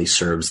clearly only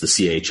serves the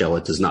CHL.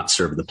 It does not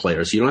serve the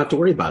players. You don't have to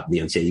worry about the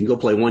NCAA. You can go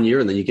play 1 year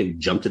and then you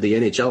can jump to the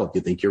NHL if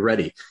you think you're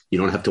ready. You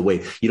don't have to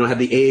wait. You don't have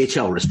the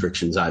AHL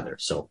restrictions either.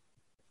 So.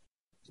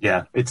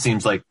 Yeah, it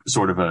seems like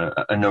sort of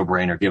a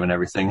no-brainer given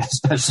everything,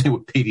 especially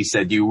what Petey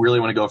said. Do you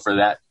really want to go for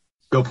that?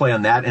 Go play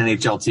on that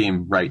NHL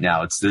team right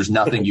now. There's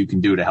nothing you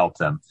can do to help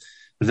them.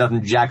 There's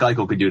nothing Jack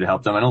Eichel could do to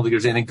help them. I don't think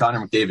there's anything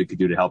Connor McDavid could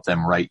do to help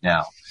them right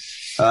now.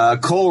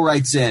 Cole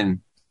writes in,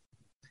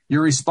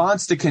 your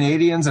response to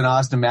Canadians and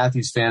Austin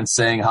Matthews fans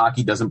saying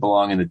hockey doesn't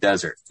belong in the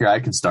desert. Here, I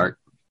can start.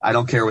 I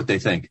don't care what they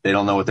think. They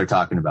don't know what they're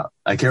talking about.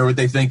 I care what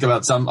they think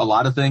about a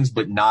lot of things,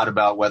 but not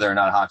about whether or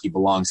not hockey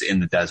belongs in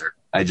the desert.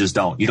 I just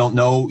don't. You don't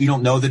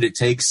know that it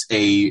takes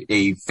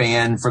a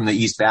fan from the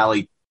East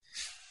Valley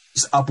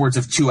upwards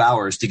of 2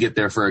 hours to get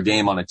there for a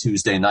game on a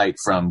Tuesday night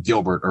from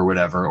Gilbert or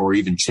whatever, or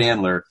even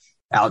Chandler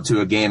out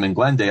to a game in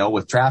Glendale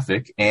with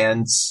traffic.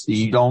 And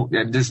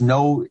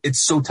it's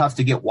so tough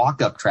to get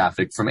walk-up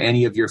traffic from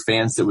any of your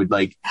fans that would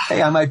like,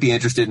 hey, I might be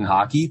interested in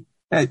hockey.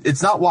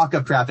 It's not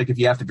walk-up traffic if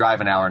you have to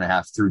drive an hour and a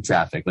half through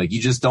traffic. Like,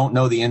 you just don't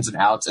know the ins and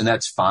outs, and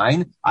that's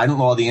fine. I don't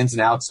know all the ins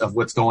and outs of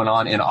what's going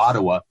on in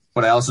Ottawa,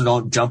 but I also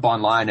don't jump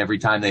online every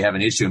time they have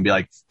an issue and be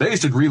like, they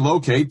should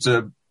relocate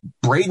to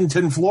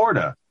Bradenton,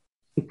 Florida.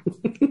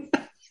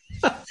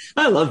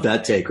 I love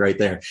that take right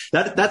there.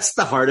 That's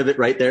the heart of it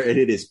right there. And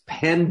it is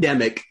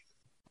pandemic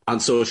on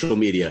social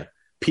media.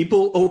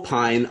 People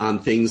opine on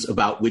things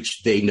about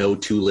which they know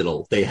too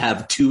little. They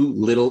have too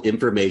little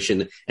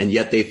information, and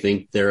yet they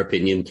think their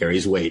opinion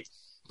carries weight.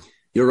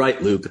 You're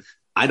right, Luke.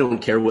 I don't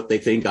care what they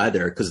think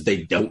either because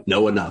they don't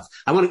know enough.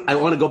 I want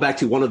to go back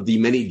to one of the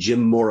many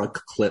Jim Mora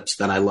clips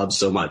that I love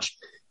so much.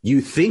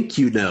 You think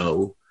you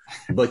know,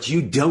 but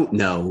you don't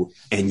know,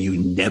 and you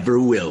never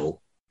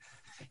will.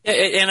 Yeah,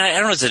 and I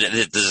don't know, is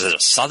it a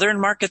Southern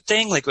market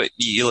thing? Like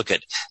you look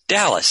at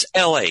Dallas,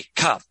 LA,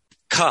 Cup,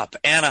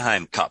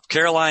 Anaheim Cup,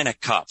 Carolina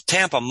Cup,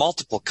 Tampa,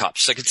 multiple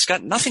cups. Like it's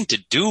got nothing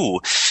to do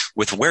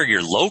with where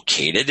you're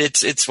located.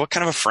 It's what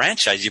kind of a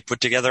franchise you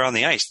put together on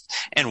the ice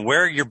and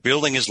where your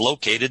building is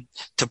located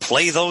to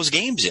play those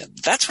games in.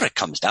 That's what it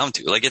comes down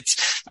to. Like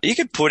you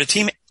could put a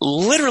team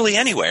literally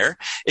anywhere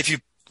if you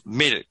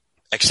made it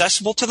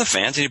accessible to the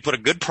fans and you put a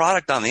good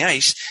product on the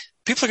ice.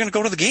 People are going to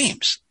go to the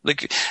games.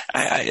 Like,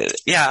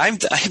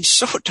 I'm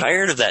so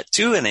tired of that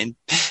too. And then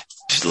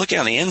just looking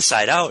on the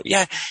inside out.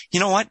 Yeah.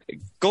 You know what?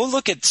 Go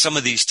look at some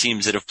of these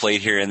teams that have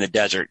played here in the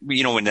desert.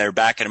 You know, when they're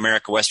back at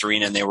America West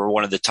Arena and they were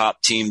one of the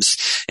top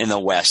teams in the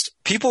West,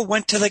 people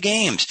went to the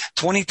games.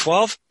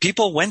 2012,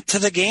 people went to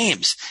the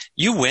games.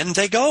 You win,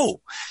 they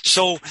go.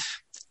 So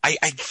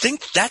I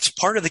think that's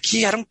part of the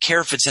key. I don't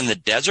care if it's in the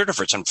desert,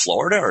 if it's in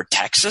Florida or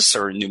Texas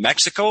or New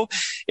Mexico.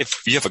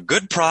 If you have a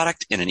good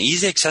product in an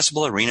easy,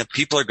 accessible arena,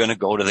 people are going to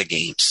go to the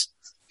games.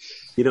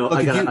 You know,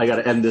 I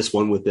gotta end this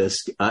one with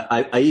this.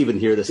 I even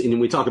hear this, and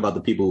we talk about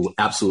the people who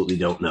absolutely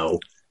don't know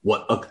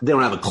they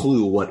don't have a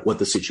clue what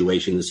the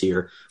situation is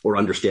here or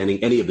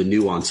understanding any of the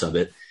nuance of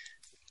it.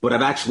 But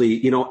I've actually,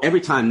 you know,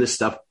 every time this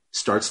stuff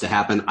starts to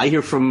happen, I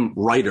hear from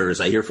writers,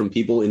 I hear from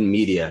people in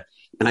media,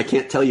 and I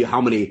can't tell you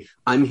how many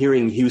I'm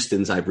hearing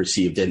Houstons I've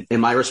received.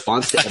 And my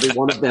response to every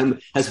one of them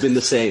has been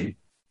the same.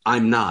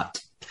 I'm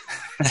not.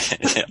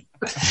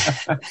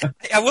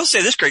 I will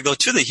say this, Greg, though,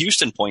 to the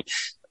Houston point,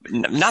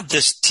 not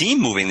this team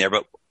moving there,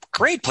 but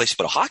great place to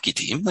put a hockey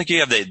team. Like you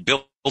have the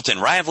built-in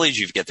rivalries.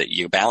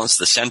 You balance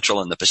the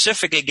Central and the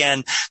Pacific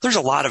again. There's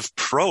a lot of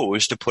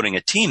pros to putting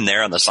a team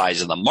there on the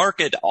size of the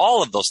market.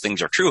 All of those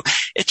things are true.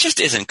 It just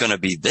isn't going to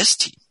be this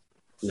team.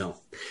 No.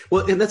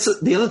 Well, and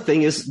that's the other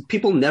thing is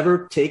people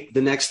never take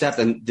the next step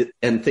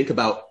and think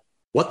about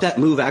what that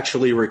move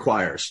actually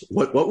requires.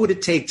 What would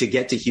it take to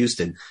get to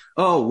Houston?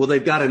 Oh, well,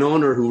 they've got an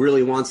owner who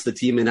really wants the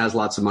team and has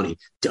lots of money.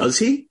 Does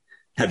he?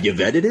 Have you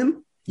vetted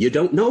him? You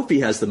don't know if he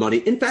has the money.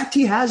 In fact,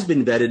 he has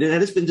been vetted and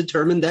it has been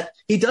determined that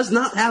he does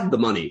not have the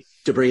money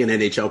to bring an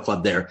NHL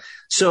club there.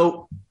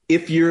 So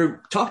if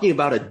you're talking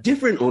about a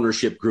different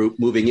ownership group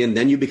moving in,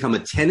 then you become a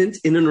tenant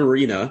in an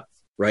arena,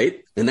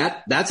 right? And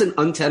that's an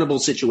untenable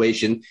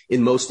situation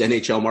in most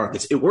NHL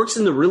markets. It works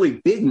in the really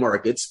big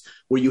markets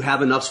where you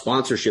have enough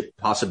sponsorship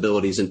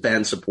possibilities and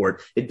fan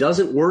support. It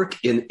doesn't work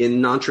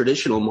in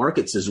non-traditional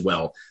markets as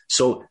well.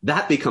 So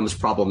that becomes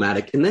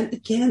problematic. And then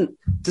again,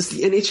 does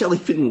the NHL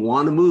even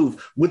want to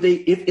move? Would they,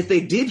 if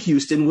they did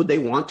Houston, would they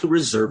want to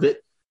reserve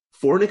it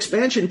for an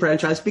expansion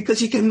franchise? Because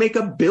you can make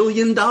 $1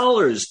 billion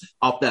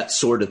off that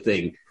sort of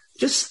thing.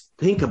 Just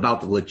think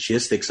about the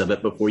logistics of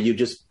it before you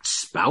just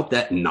spout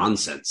that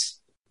nonsense.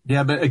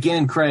 Yeah, but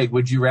again, Craig,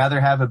 would you rather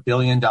have $1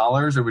 billion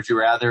or would you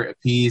rather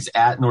appease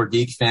at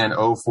Nordique fan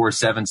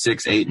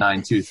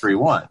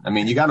 0476899231? I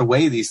mean, you got to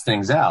weigh these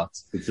things out.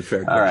 It's a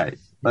fair question. All right,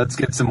 let's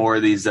get some more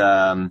of these.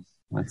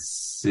 Let's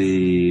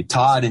see.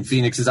 Todd in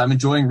Phoenix says, I'm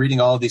enjoying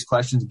reading all of these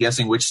questions,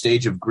 guessing which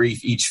stage of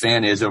grief each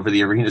fan is over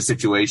the arena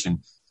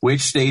situation. Which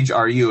stage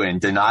are you in?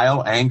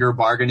 Denial, anger,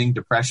 bargaining,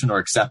 depression, or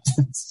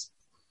acceptance?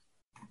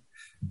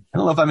 I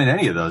don't know if I'm in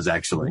any of those,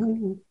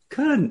 actually.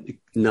 Kind of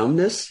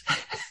numbness.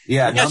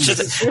 Yeah,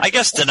 numbness. I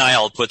guess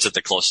denial puts it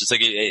the closest.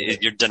 Like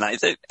you're denying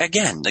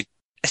again. Like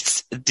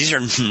these are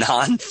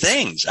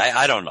non-things.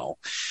 I don't know.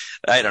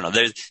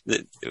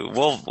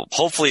 Well,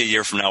 hopefully a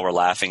year from now we're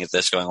laughing at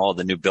this, going, "Oh,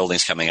 the new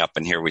building's coming up,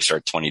 and here we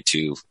start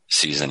 22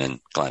 season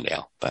in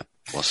Glendale." But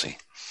we'll see.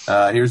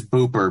 Here's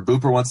Booper.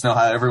 Booper wants to know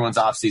how everyone's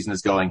off season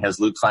is going. Has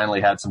Luke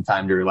finally had some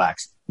time to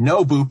relax?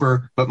 No,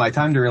 Booper, but my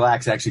time to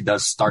relax actually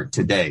does start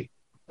today.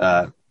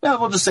 Yeah,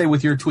 we'll just say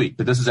with your tweet,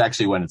 but this is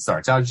actually when it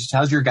starts.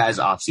 How's your guys'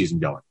 off season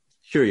going?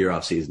 Sure, your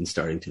off season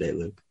starting today,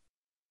 Luke.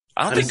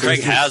 I don't think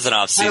Craig has an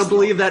off season. I don't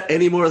believe that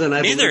any more than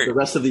I believe the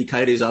rest of the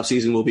Coyotes off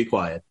season will be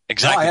quiet.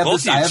 Exactly. No,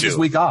 I have this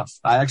week off.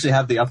 I actually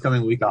have the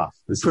upcoming week off.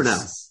 For now.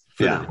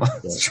 Yeah.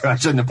 I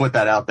shouldn't have put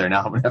that out there.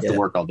 Now I'm going to have to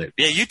work all day.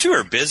 Yeah, you two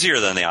are busier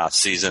than the off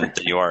season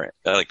that you are.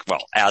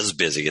 As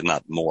busy,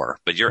 not more,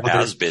 but you're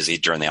as busy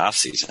during the off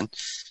season,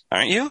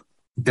 aren't you?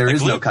 There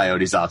is no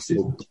Coyotes off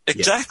season.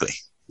 Exactly.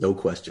 No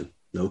question.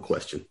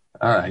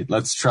 All right,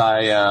 let's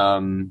try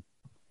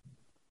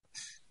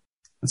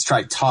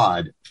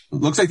Todd.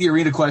 Looks like the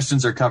arena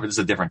questions are covered. This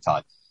is a different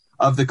Todd.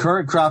 Of the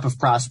current crop of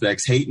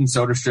prospects, Hayton,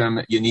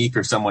 Soderstrom, Unique,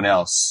 or someone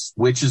else,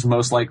 which is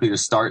most likely to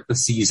start the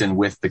season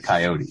with the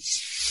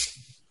Coyotes?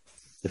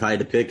 If I had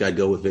to pick, I'd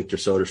go with Victor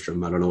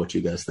Soderstrom. I don't know what you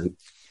guys think.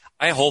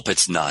 I hope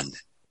it's none.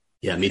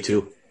 Yeah, me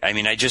too. I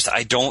mean, I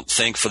don't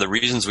think, for the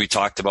reasons we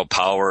talked about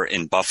power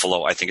in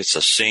Buffalo, I think it's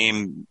the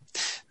same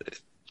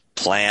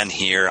plan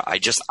here. I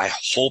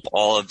hope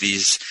all of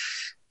these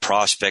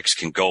prospects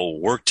can go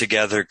work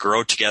together,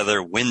 grow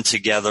together, win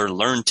together,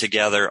 learn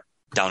together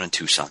down in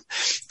Tucson.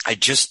 I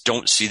just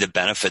don't see the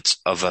benefits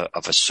of a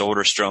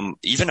Soderstrom,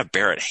 even a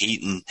Barrett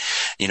Hayton.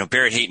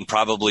 Barrett Hayton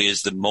probably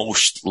is the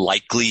most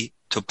likely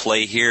to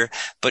play here,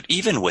 but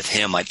even with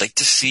him, I'd like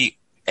to see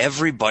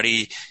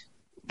everybody,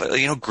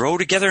 grow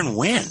together and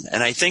win.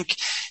 And I think,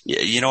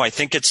 I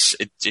think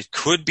it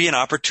could be an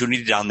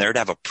opportunity down there to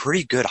have a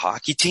pretty good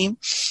hockey team.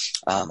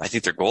 I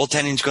think their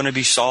goaltending is going to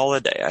be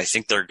solid. I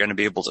think they're going to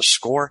be able to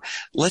score.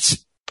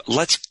 Let's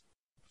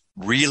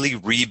really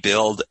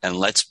rebuild, and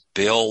let's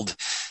build,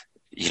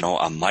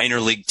 a minor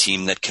league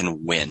team that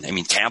can win. I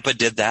mean, Tampa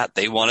did that.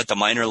 They won at the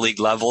minor league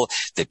level.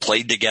 They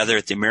played together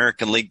at the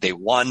American League. They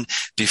won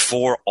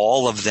before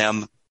all of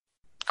them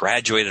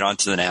graduated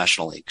onto the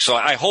National League. So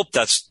I hope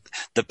that's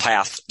the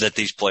path that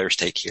these players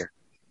take here.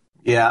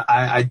 Yeah,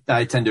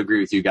 I tend to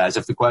agree with you guys.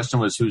 If the question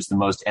was who's the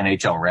most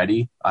NHL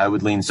ready, I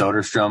would lean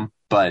Soderstrom.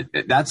 But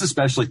that's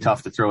especially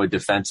tough to throw a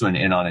defenseman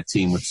in on a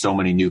team with so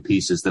many new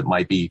pieces that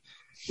might be,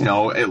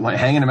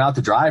 hanging him out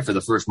to dry for the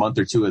first month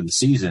or two of the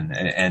season.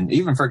 And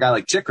even for a guy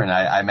like Chychrun,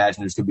 I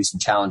imagine there's going to be some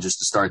challenges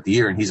to start the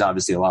year, and he's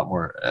obviously a lot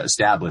more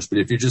established. But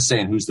if you're just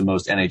saying who's the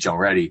most NHL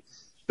ready,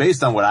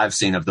 based on what I've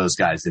seen of those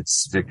guys,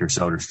 it's Victor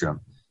Soderstrom.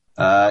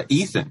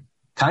 Ethan,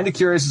 kind of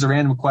curious as a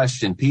random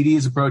question. PD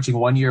is approaching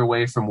 1 year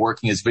away from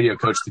working as video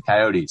coach to the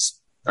Coyotes.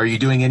 Are you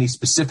doing any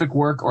specific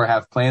work or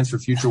have plans for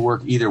future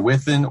work either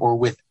within or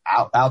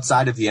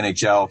outside of the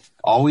NHL?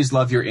 Always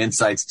love your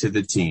insights to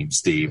the team,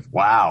 Steve.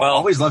 Wow. Well,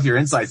 always love your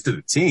insights to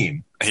the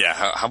team. Yeah.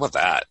 How about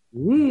that?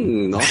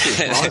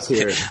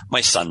 Here.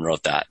 My son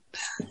wrote that.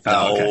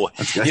 Oh,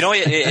 okay.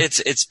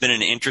 It's been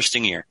an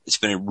interesting year. It's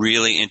been a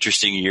really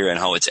interesting year, and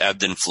how it's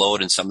ebbed and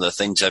flowed, and some of the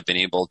things I've been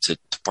able to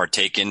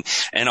partake in.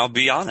 And I'll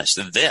be honest,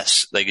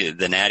 like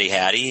the Natty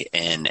Hattie,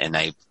 and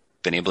I've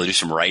been able to do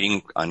some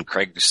writing on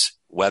Craig's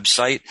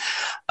website.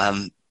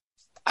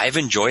 I've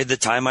enjoyed the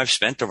time I've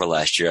spent over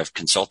last year. I've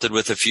consulted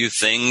with a few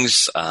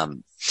things.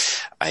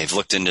 I've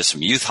looked into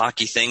some youth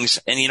hockey things,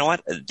 and you know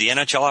what? The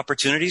NHL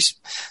opportunities,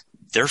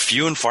 they're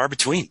few and far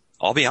between.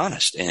 I'll be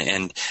honest.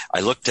 And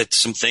I looked at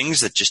some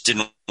things that just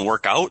didn't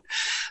work out.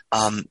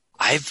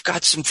 I've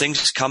got some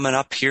things coming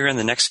up here in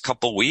the next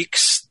couple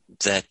weeks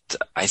that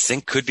I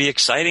think could be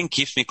exciting,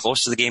 keeps me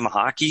close to the game of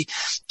hockey,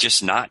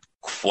 just not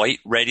quite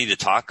ready to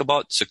talk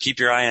about. So keep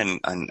your eye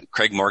on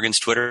Craig Morgan's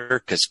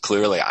Twitter, because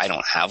clearly I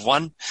don't have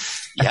one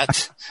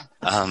yet.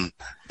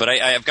 But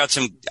I've got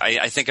some,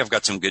 I think I've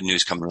got some good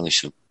news coming really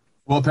soon.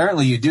 Well,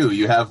 apparently you do.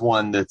 You have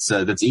one that's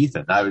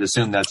Ethan. I would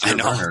assume that's your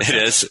burner. It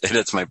is.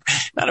 It's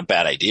not a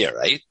bad idea,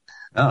 right?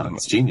 Oh,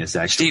 it's genius,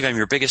 actually. Steve, I'm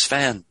your biggest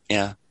fan.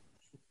 Yeah.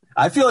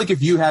 I feel like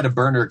if you had a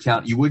burner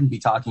account, you wouldn't be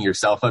talking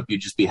yourself up.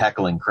 You'd just be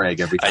heckling Craig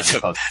every time you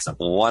posted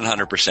something.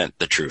 100%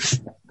 the truth.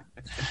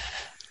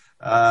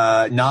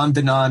 Nam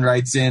Danan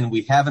writes in,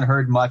 we haven't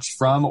heard much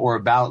from or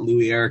about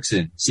Louis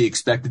Eriksson. Is he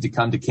expected to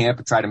come to camp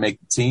and try to make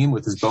the team?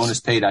 With his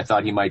bonus paid, I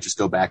thought he might just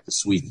go back to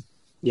Sweden.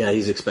 Yeah,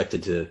 he's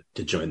expected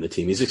to join the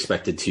team. He's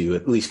expected to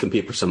at least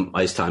compete for some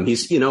ice time.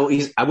 He's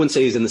I wouldn't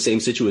say he's in the same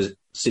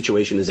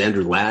situation as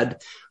Andrew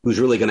Ladd, who's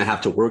really going to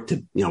have to work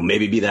to,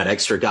 maybe be that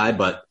extra guy,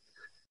 but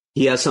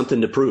he has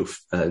something to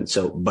prove. And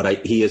so,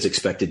 he is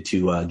expected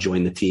to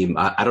join the team.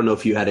 I don't know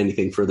if you had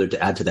anything further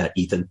to add to that,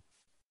 Ethan.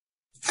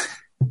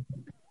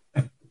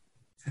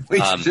 We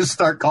should just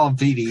start calling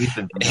Pete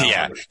Ethan.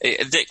 Yeah.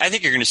 I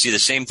think you're going to see the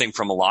same thing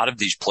from a lot of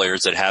these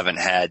players that haven't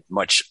had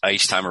much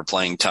ice time or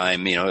playing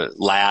time.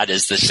 Ladd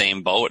is the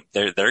same boat.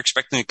 They're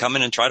expecting to come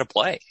in and try to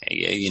play.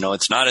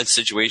 It's not a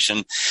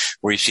situation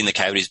where you've seen the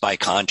Coyotes buy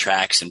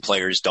contracts and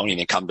players don't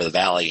even come to the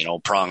Valley,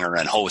 Pronger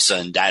and Hossa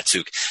and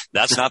Datsuk.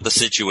 That's not the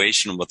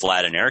situation with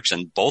Ladd and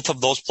Eriksson. Both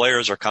of those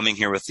players are coming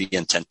here with the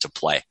intent to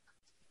play.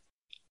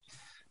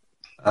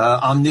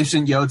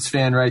 Omniscient Yotes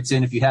fan writes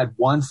in, if you had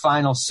one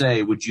final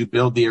say, would you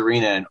build the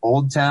arena in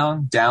Old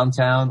Town,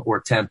 Downtown,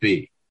 or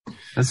Tempe?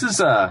 That's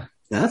a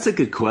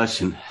good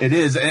question. It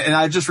is. And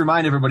I just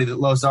remind everybody that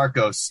Los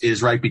Arcos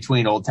is right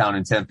between Old Town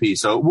and Tempe.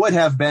 So it would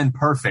have been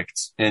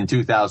perfect in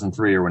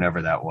 2003 or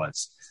whenever that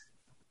was.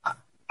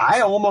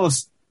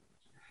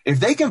 If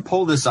they can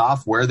pull this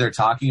off where they're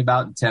talking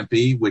about in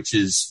Tempe, which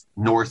is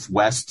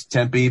northwest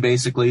Tempe,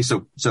 basically.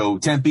 So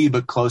Tempe,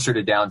 but closer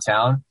to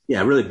downtown.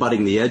 Yeah, really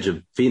butting the edge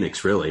of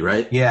Phoenix, really,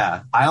 right?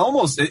 Yeah. I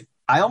almost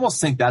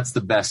think that's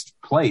the best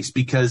place,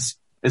 because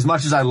as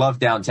much as I love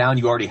downtown,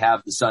 you already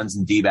have the Suns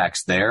and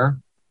D-backs there.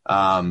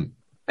 And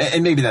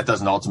maybe that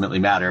doesn't ultimately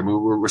matter. I mean,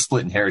 we're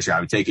splitting hairs here. I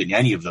would take it in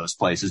any of those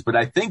places, but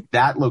I think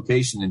that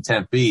location in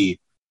Tempe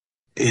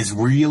is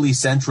really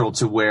central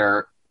to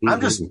where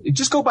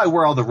just go by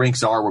where all the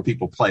rinks are where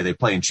people play. They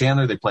play in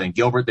Chandler, they play in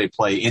Gilbert, they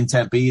play in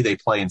Tempe, they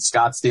play in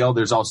Scottsdale.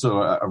 There's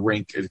also a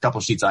rink, a couple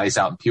sheets of ice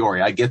out in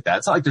Peoria. I get that.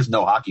 It's not like there's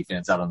no hockey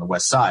fans out on the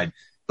west side,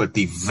 but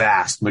the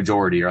vast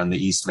majority are on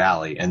the East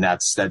Valley, and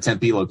that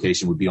Tempe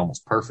location would be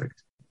almost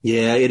perfect.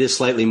 Yeah, it is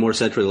slightly more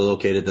centrally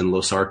located than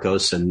Los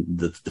Arcos and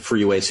the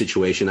freeway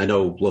situation. I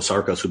know Los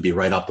Arcos would be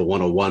right off the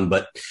 101,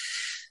 but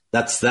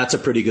that's a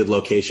pretty good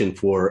location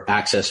for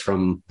access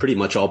from pretty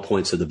much all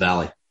points of the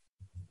valley.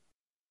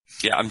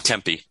 Yeah, I'm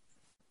Tempe.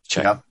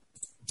 Check.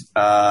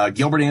 Yep.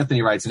 Gilbert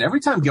Anthony writes in. Every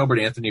time Gilbert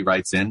Anthony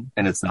writes in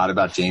and it's not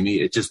about Jamie,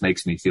 it just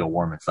makes me feel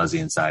warm and fuzzy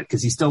inside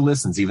because he still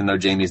listens even though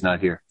Jamie's not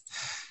here.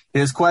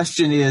 His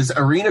question is,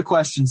 arena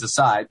questions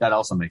aside, that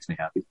also makes me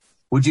happy.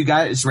 Would you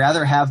guys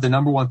rather have the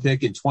number 1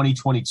 pick in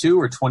 2022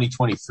 or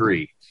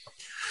 2023?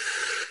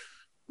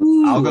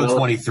 I'll go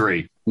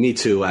 23. Me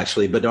too,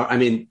 actually. Bedard, I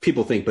mean,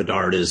 people think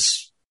Bedard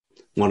is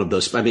one of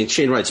those. I mean,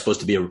 Shane Wright's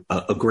supposed to be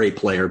a great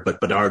player, but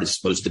Bedard is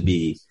supposed to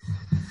be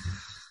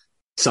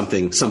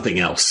something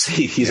else.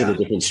 He's in a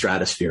different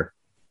stratosphere.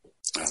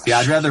 Yeah,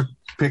 I'd rather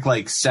pick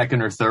like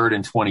second or third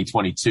in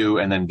 2022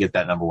 and then get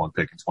that number 1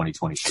 pick in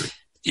 2023.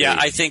 Yeah,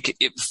 I think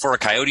for a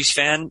Coyotes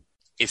fan,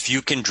 if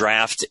you can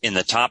draft in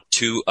the top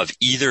 2 of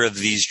either of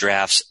these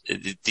drafts,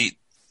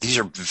 these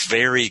are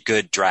very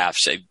good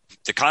drafts.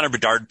 The Connor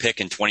Bedard pick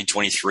in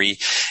 2023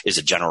 is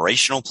a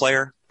generational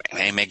player.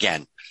 And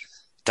again,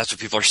 that's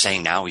what people are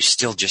saying now. He's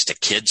still just a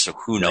kid, so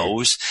who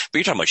knows? But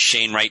you're talking about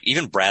Shane Wright.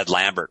 Even Brad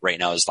Lambert right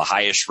now is the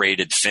highest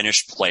rated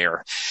Finnish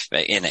player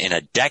in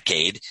a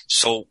decade.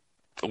 So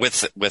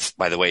with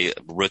by the way,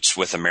 roots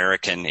with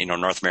American,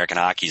 North American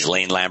hockey's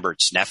Lane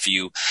Lambert's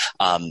nephew.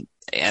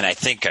 And I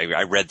think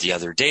I read the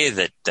other day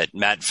that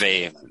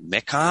Matvei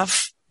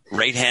Mikov,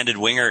 left-handed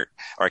winger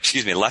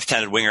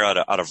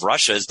out of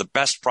Russia, is the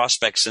best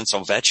prospect since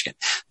Ovechkin.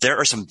 There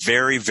are some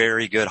very,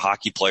 very good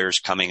hockey players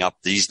coming up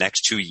these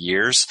next 2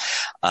 years.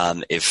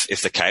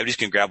 If the Coyotes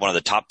can grab one of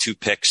the top 2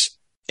 picks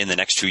in the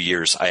next 2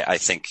 years, I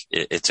think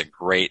it's a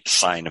great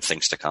sign of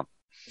things to come.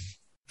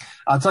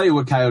 I'll tell you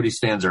what Coyotes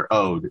fans are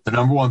owed. The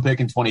number 1 pick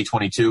in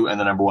 2022 and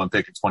the number 1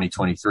 pick in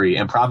 2023,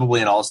 and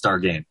probably an all-star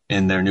game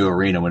in their new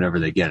arena whenever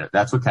they get it.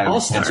 That's what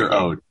Coyotes fans are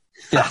owed.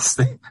 Yes,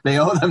 they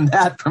owe them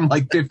that from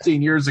like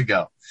 15 years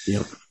ago.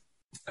 Yep.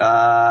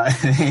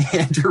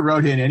 Andrew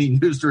wrote in, any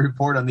news to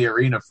report on the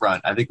arena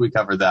front? I think we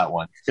covered that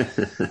one.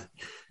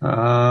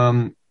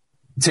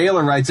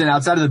 Taylor writes in,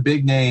 outside of the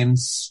big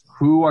names,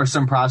 who are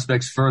some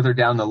prospects further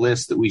down the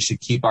list that we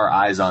should keep our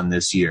eyes on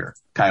this year?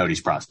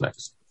 Coyotes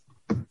prospects.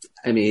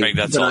 I mean, Greg,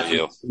 that's all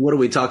you. What are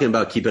we talking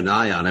about? Keep an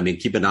eye on. I mean,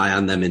 keep an eye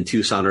on them in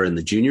Tucson or in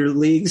the junior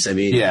leagues. I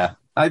mean, yeah.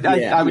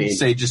 I would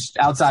say just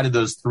outside of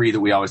those 3 that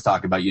we always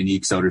talk about,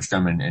 Unique,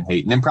 Soderstrom, and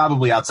Hayton, and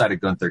probably outside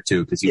of Gunther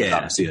too, because he was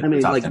obviously I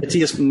mean, like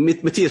Matias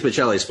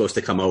Michelli is supposed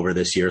to come over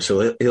this year,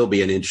 so he'll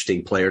be an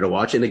interesting player to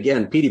watch. And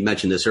again, Petey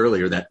mentioned this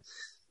earlier that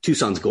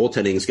Tucson's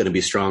goaltending is going to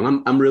be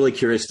strong. I'm really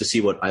curious to see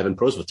what Ivan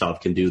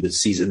Prosvetov can do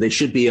this season. They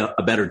should be a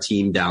better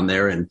team down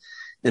there, and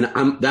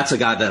that's a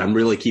guy that I'm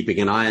really keeping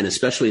an eye on,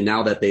 especially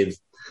now that they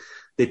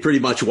pretty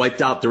much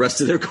wiped out the rest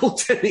of their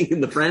goaltending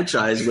in the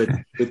franchise with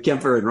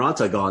Kemper and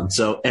Ranta gone.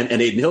 So, and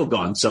Aiden Hill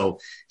gone. So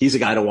he's a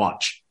guy to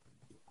watch.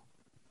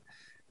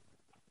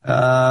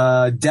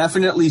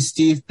 Definitely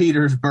Steve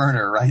Peters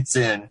Burner writes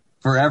in,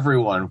 for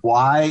everyone,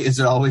 why is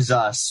it always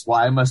us?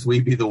 Why must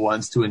we be the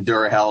ones to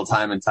endure hell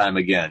time and time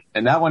again?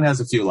 And that one has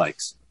a few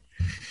likes.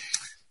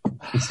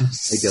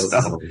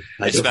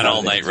 I spent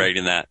all night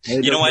writing that.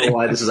 You know what?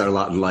 Why this is our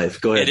lot in life.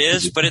 Go ahead. It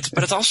is, but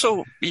it's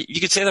also, you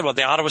could say that about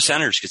the Ottawa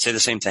Senators, could say the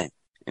same thing.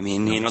 I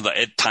mean,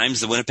 at times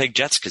the Winnipeg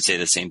Jets could say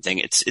the same thing.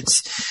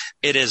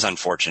 It is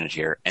unfortunate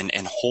here.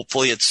 And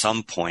hopefully at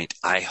some point,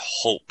 I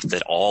hope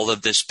that all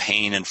of this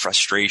pain and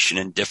frustration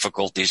and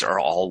difficulties are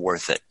all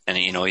worth it. And,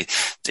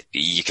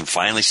 you can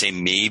finally say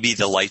maybe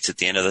the light's at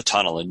the end of the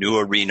tunnel, a new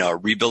arena, a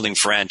rebuilding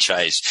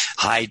franchise,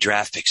 high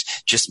draft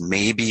picks. Just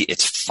maybe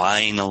it's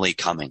finally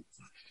coming.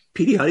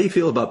 Petey, how do you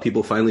feel about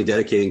people finally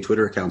dedicating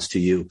Twitter accounts to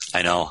you?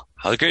 I know.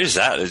 How great is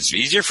that? It's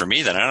easier for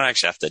me than I don't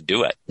actually have to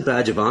do it. It's a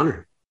badge of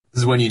honor.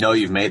 This is when you know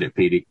you've made it,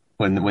 Petey.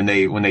 When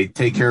they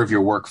take care of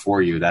your work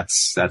for you,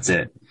 that's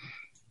it.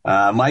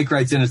 Mike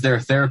writes in, is there a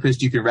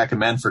therapist you can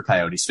recommend for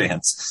Coyotes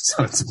fans?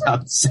 So it's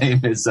about the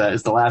same as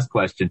the last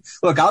question.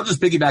 Look, I'll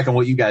just piggyback on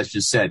what you guys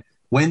just said.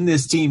 When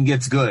this team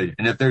gets good,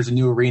 and if there's a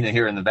new arena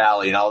here in the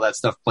Valley and all that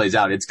stuff plays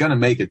out, it's going to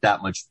make it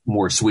that much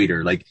more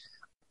sweeter. Like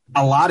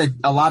a lot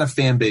of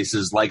fan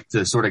bases like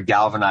to sort of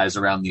galvanize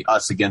around the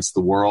us against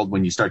the world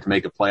when you start to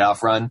make a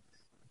playoff run.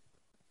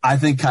 I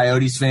think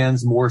Coyotes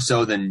fans, more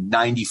so than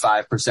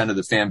 95% of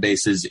the fan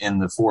bases in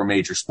the 4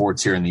 major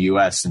sports here in the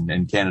U.S.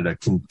 and Canada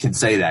can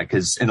say that,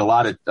 because in a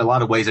lot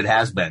of ways it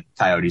has been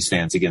Coyotes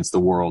fans against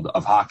the world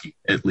of hockey,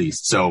 at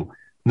least. So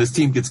when this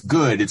team gets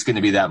good, it's going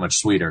to be that much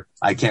sweeter.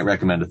 I can't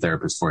recommend a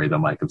therapist for you, though,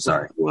 Mike. I'm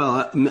sorry.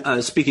 Well,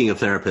 speaking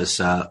of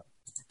therapists,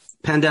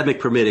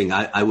 pandemic permitting,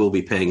 I will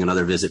be paying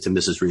another visit to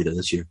Mrs. Rita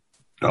this year.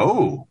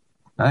 Oh,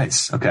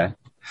 nice. Okay.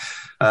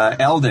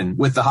 Eldon,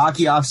 with the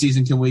hockey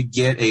offseason, can we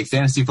get a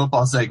fantasy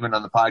football segment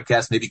on the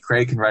podcast? Maybe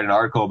Craig can write an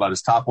article about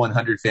his top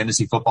 100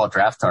 fantasy football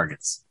draft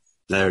targets.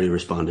 I already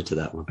responded to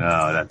that one.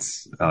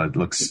 That's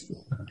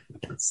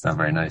not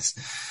very nice.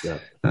 Yeah.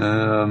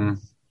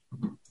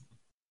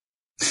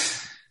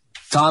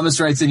 Thomas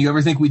writes in, you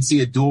ever think we'd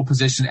see a dual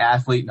position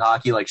athlete in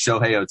hockey like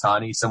Shohei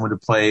Ohtani, someone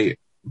to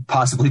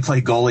possibly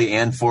play goalie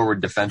and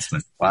forward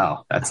defenseman?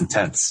 Wow, that's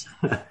intense.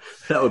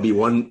 That would be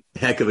one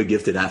heck of a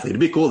gifted athlete. It'd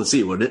be cool to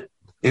see, wouldn't it?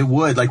 It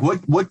would. Like,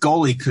 what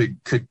goalie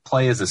could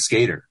play as a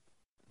skater?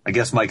 I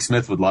guess Mike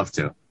Smith would love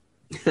to.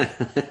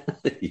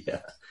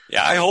 Yeah.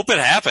 Yeah, I hope it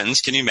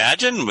happens. Can you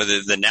imagine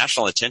with the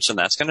national attention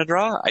that's going to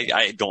draw?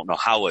 I don't know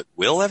how it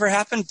will ever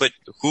happen, but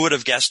who would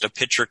have guessed a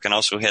pitcher can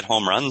also hit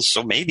home runs?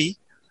 So maybe.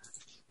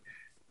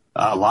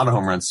 A lot of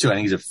home runs, too. I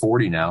think he's at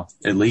 40 now,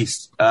 at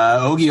least.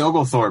 Ogie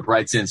Oglethorpe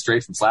writes in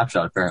straight from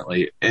Slapshot,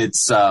 apparently.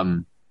 It's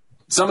some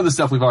of the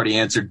stuff we've already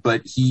answered,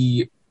 but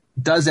he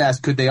does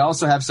ask, could they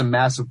also have some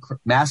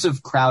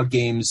massive crowd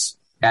games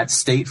at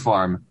State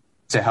Farm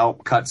to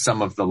help cut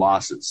some of the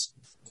losses?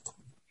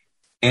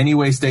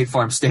 Anyway, State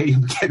Farm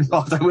Stadium get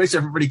involved. I wish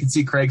everybody could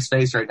see Craig's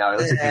face right now.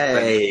 It looks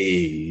like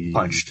he's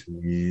punched.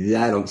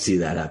 I don't see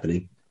that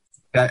happening.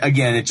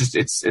 Again,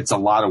 it's a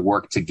lot of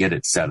work to get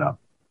it set up.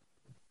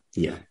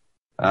 Yeah.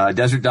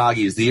 Desert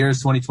Doggies. The year is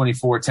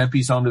 2024.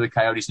 Tempe's home to the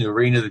Coyotes' new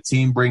arena. The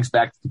team brings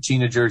back the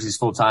Kachina jerseys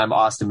full time.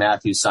 Austin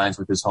Matthews signs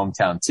with his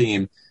hometown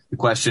team. The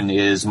question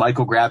is,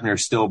 Michael Grabner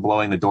still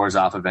blowing the doors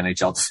off of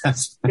NHL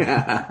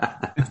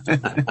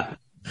defensemen?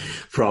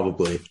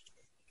 Probably.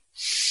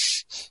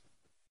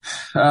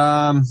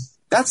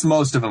 That's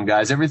most of them,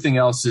 guys. Everything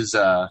else is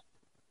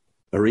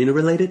arena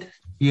related.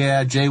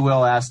 Yeah, Jay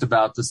Will asked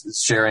about the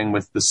sharing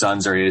with the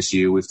Suns or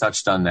ASU. We've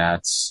touched on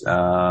that.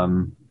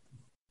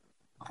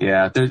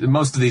 Yeah,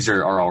 most of these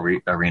are all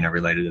arena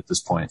related at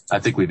this point. I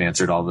think we've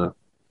answered all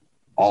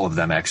of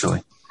them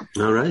actually.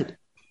 All right,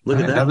 look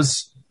at that.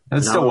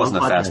 That still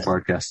wasn't a fast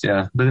podcast,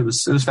 yeah, but it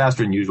was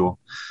faster than usual.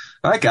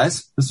 All right,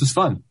 guys, this was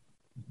fun.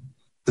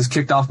 This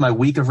kicked off my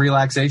week of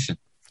relaxation.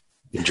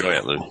 Enjoy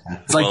it, Lou.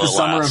 It's like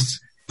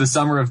the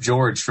summer of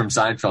George from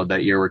Seinfeld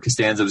that year where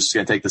Costanza was just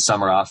going to take the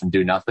summer off and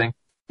do nothing.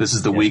 This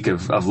is the week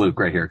of Luke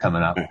right here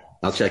coming up.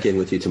 I'll check in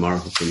with you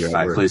tomorrow. All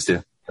right, please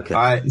do. Okay.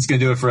 All right, it's going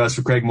to do it for us.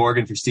 For Craig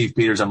Morgan, for Steve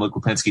Peters, I'm Luke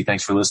Lipinski.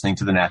 Thanks for listening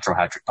to the Natural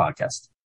Hat Trick Podcast.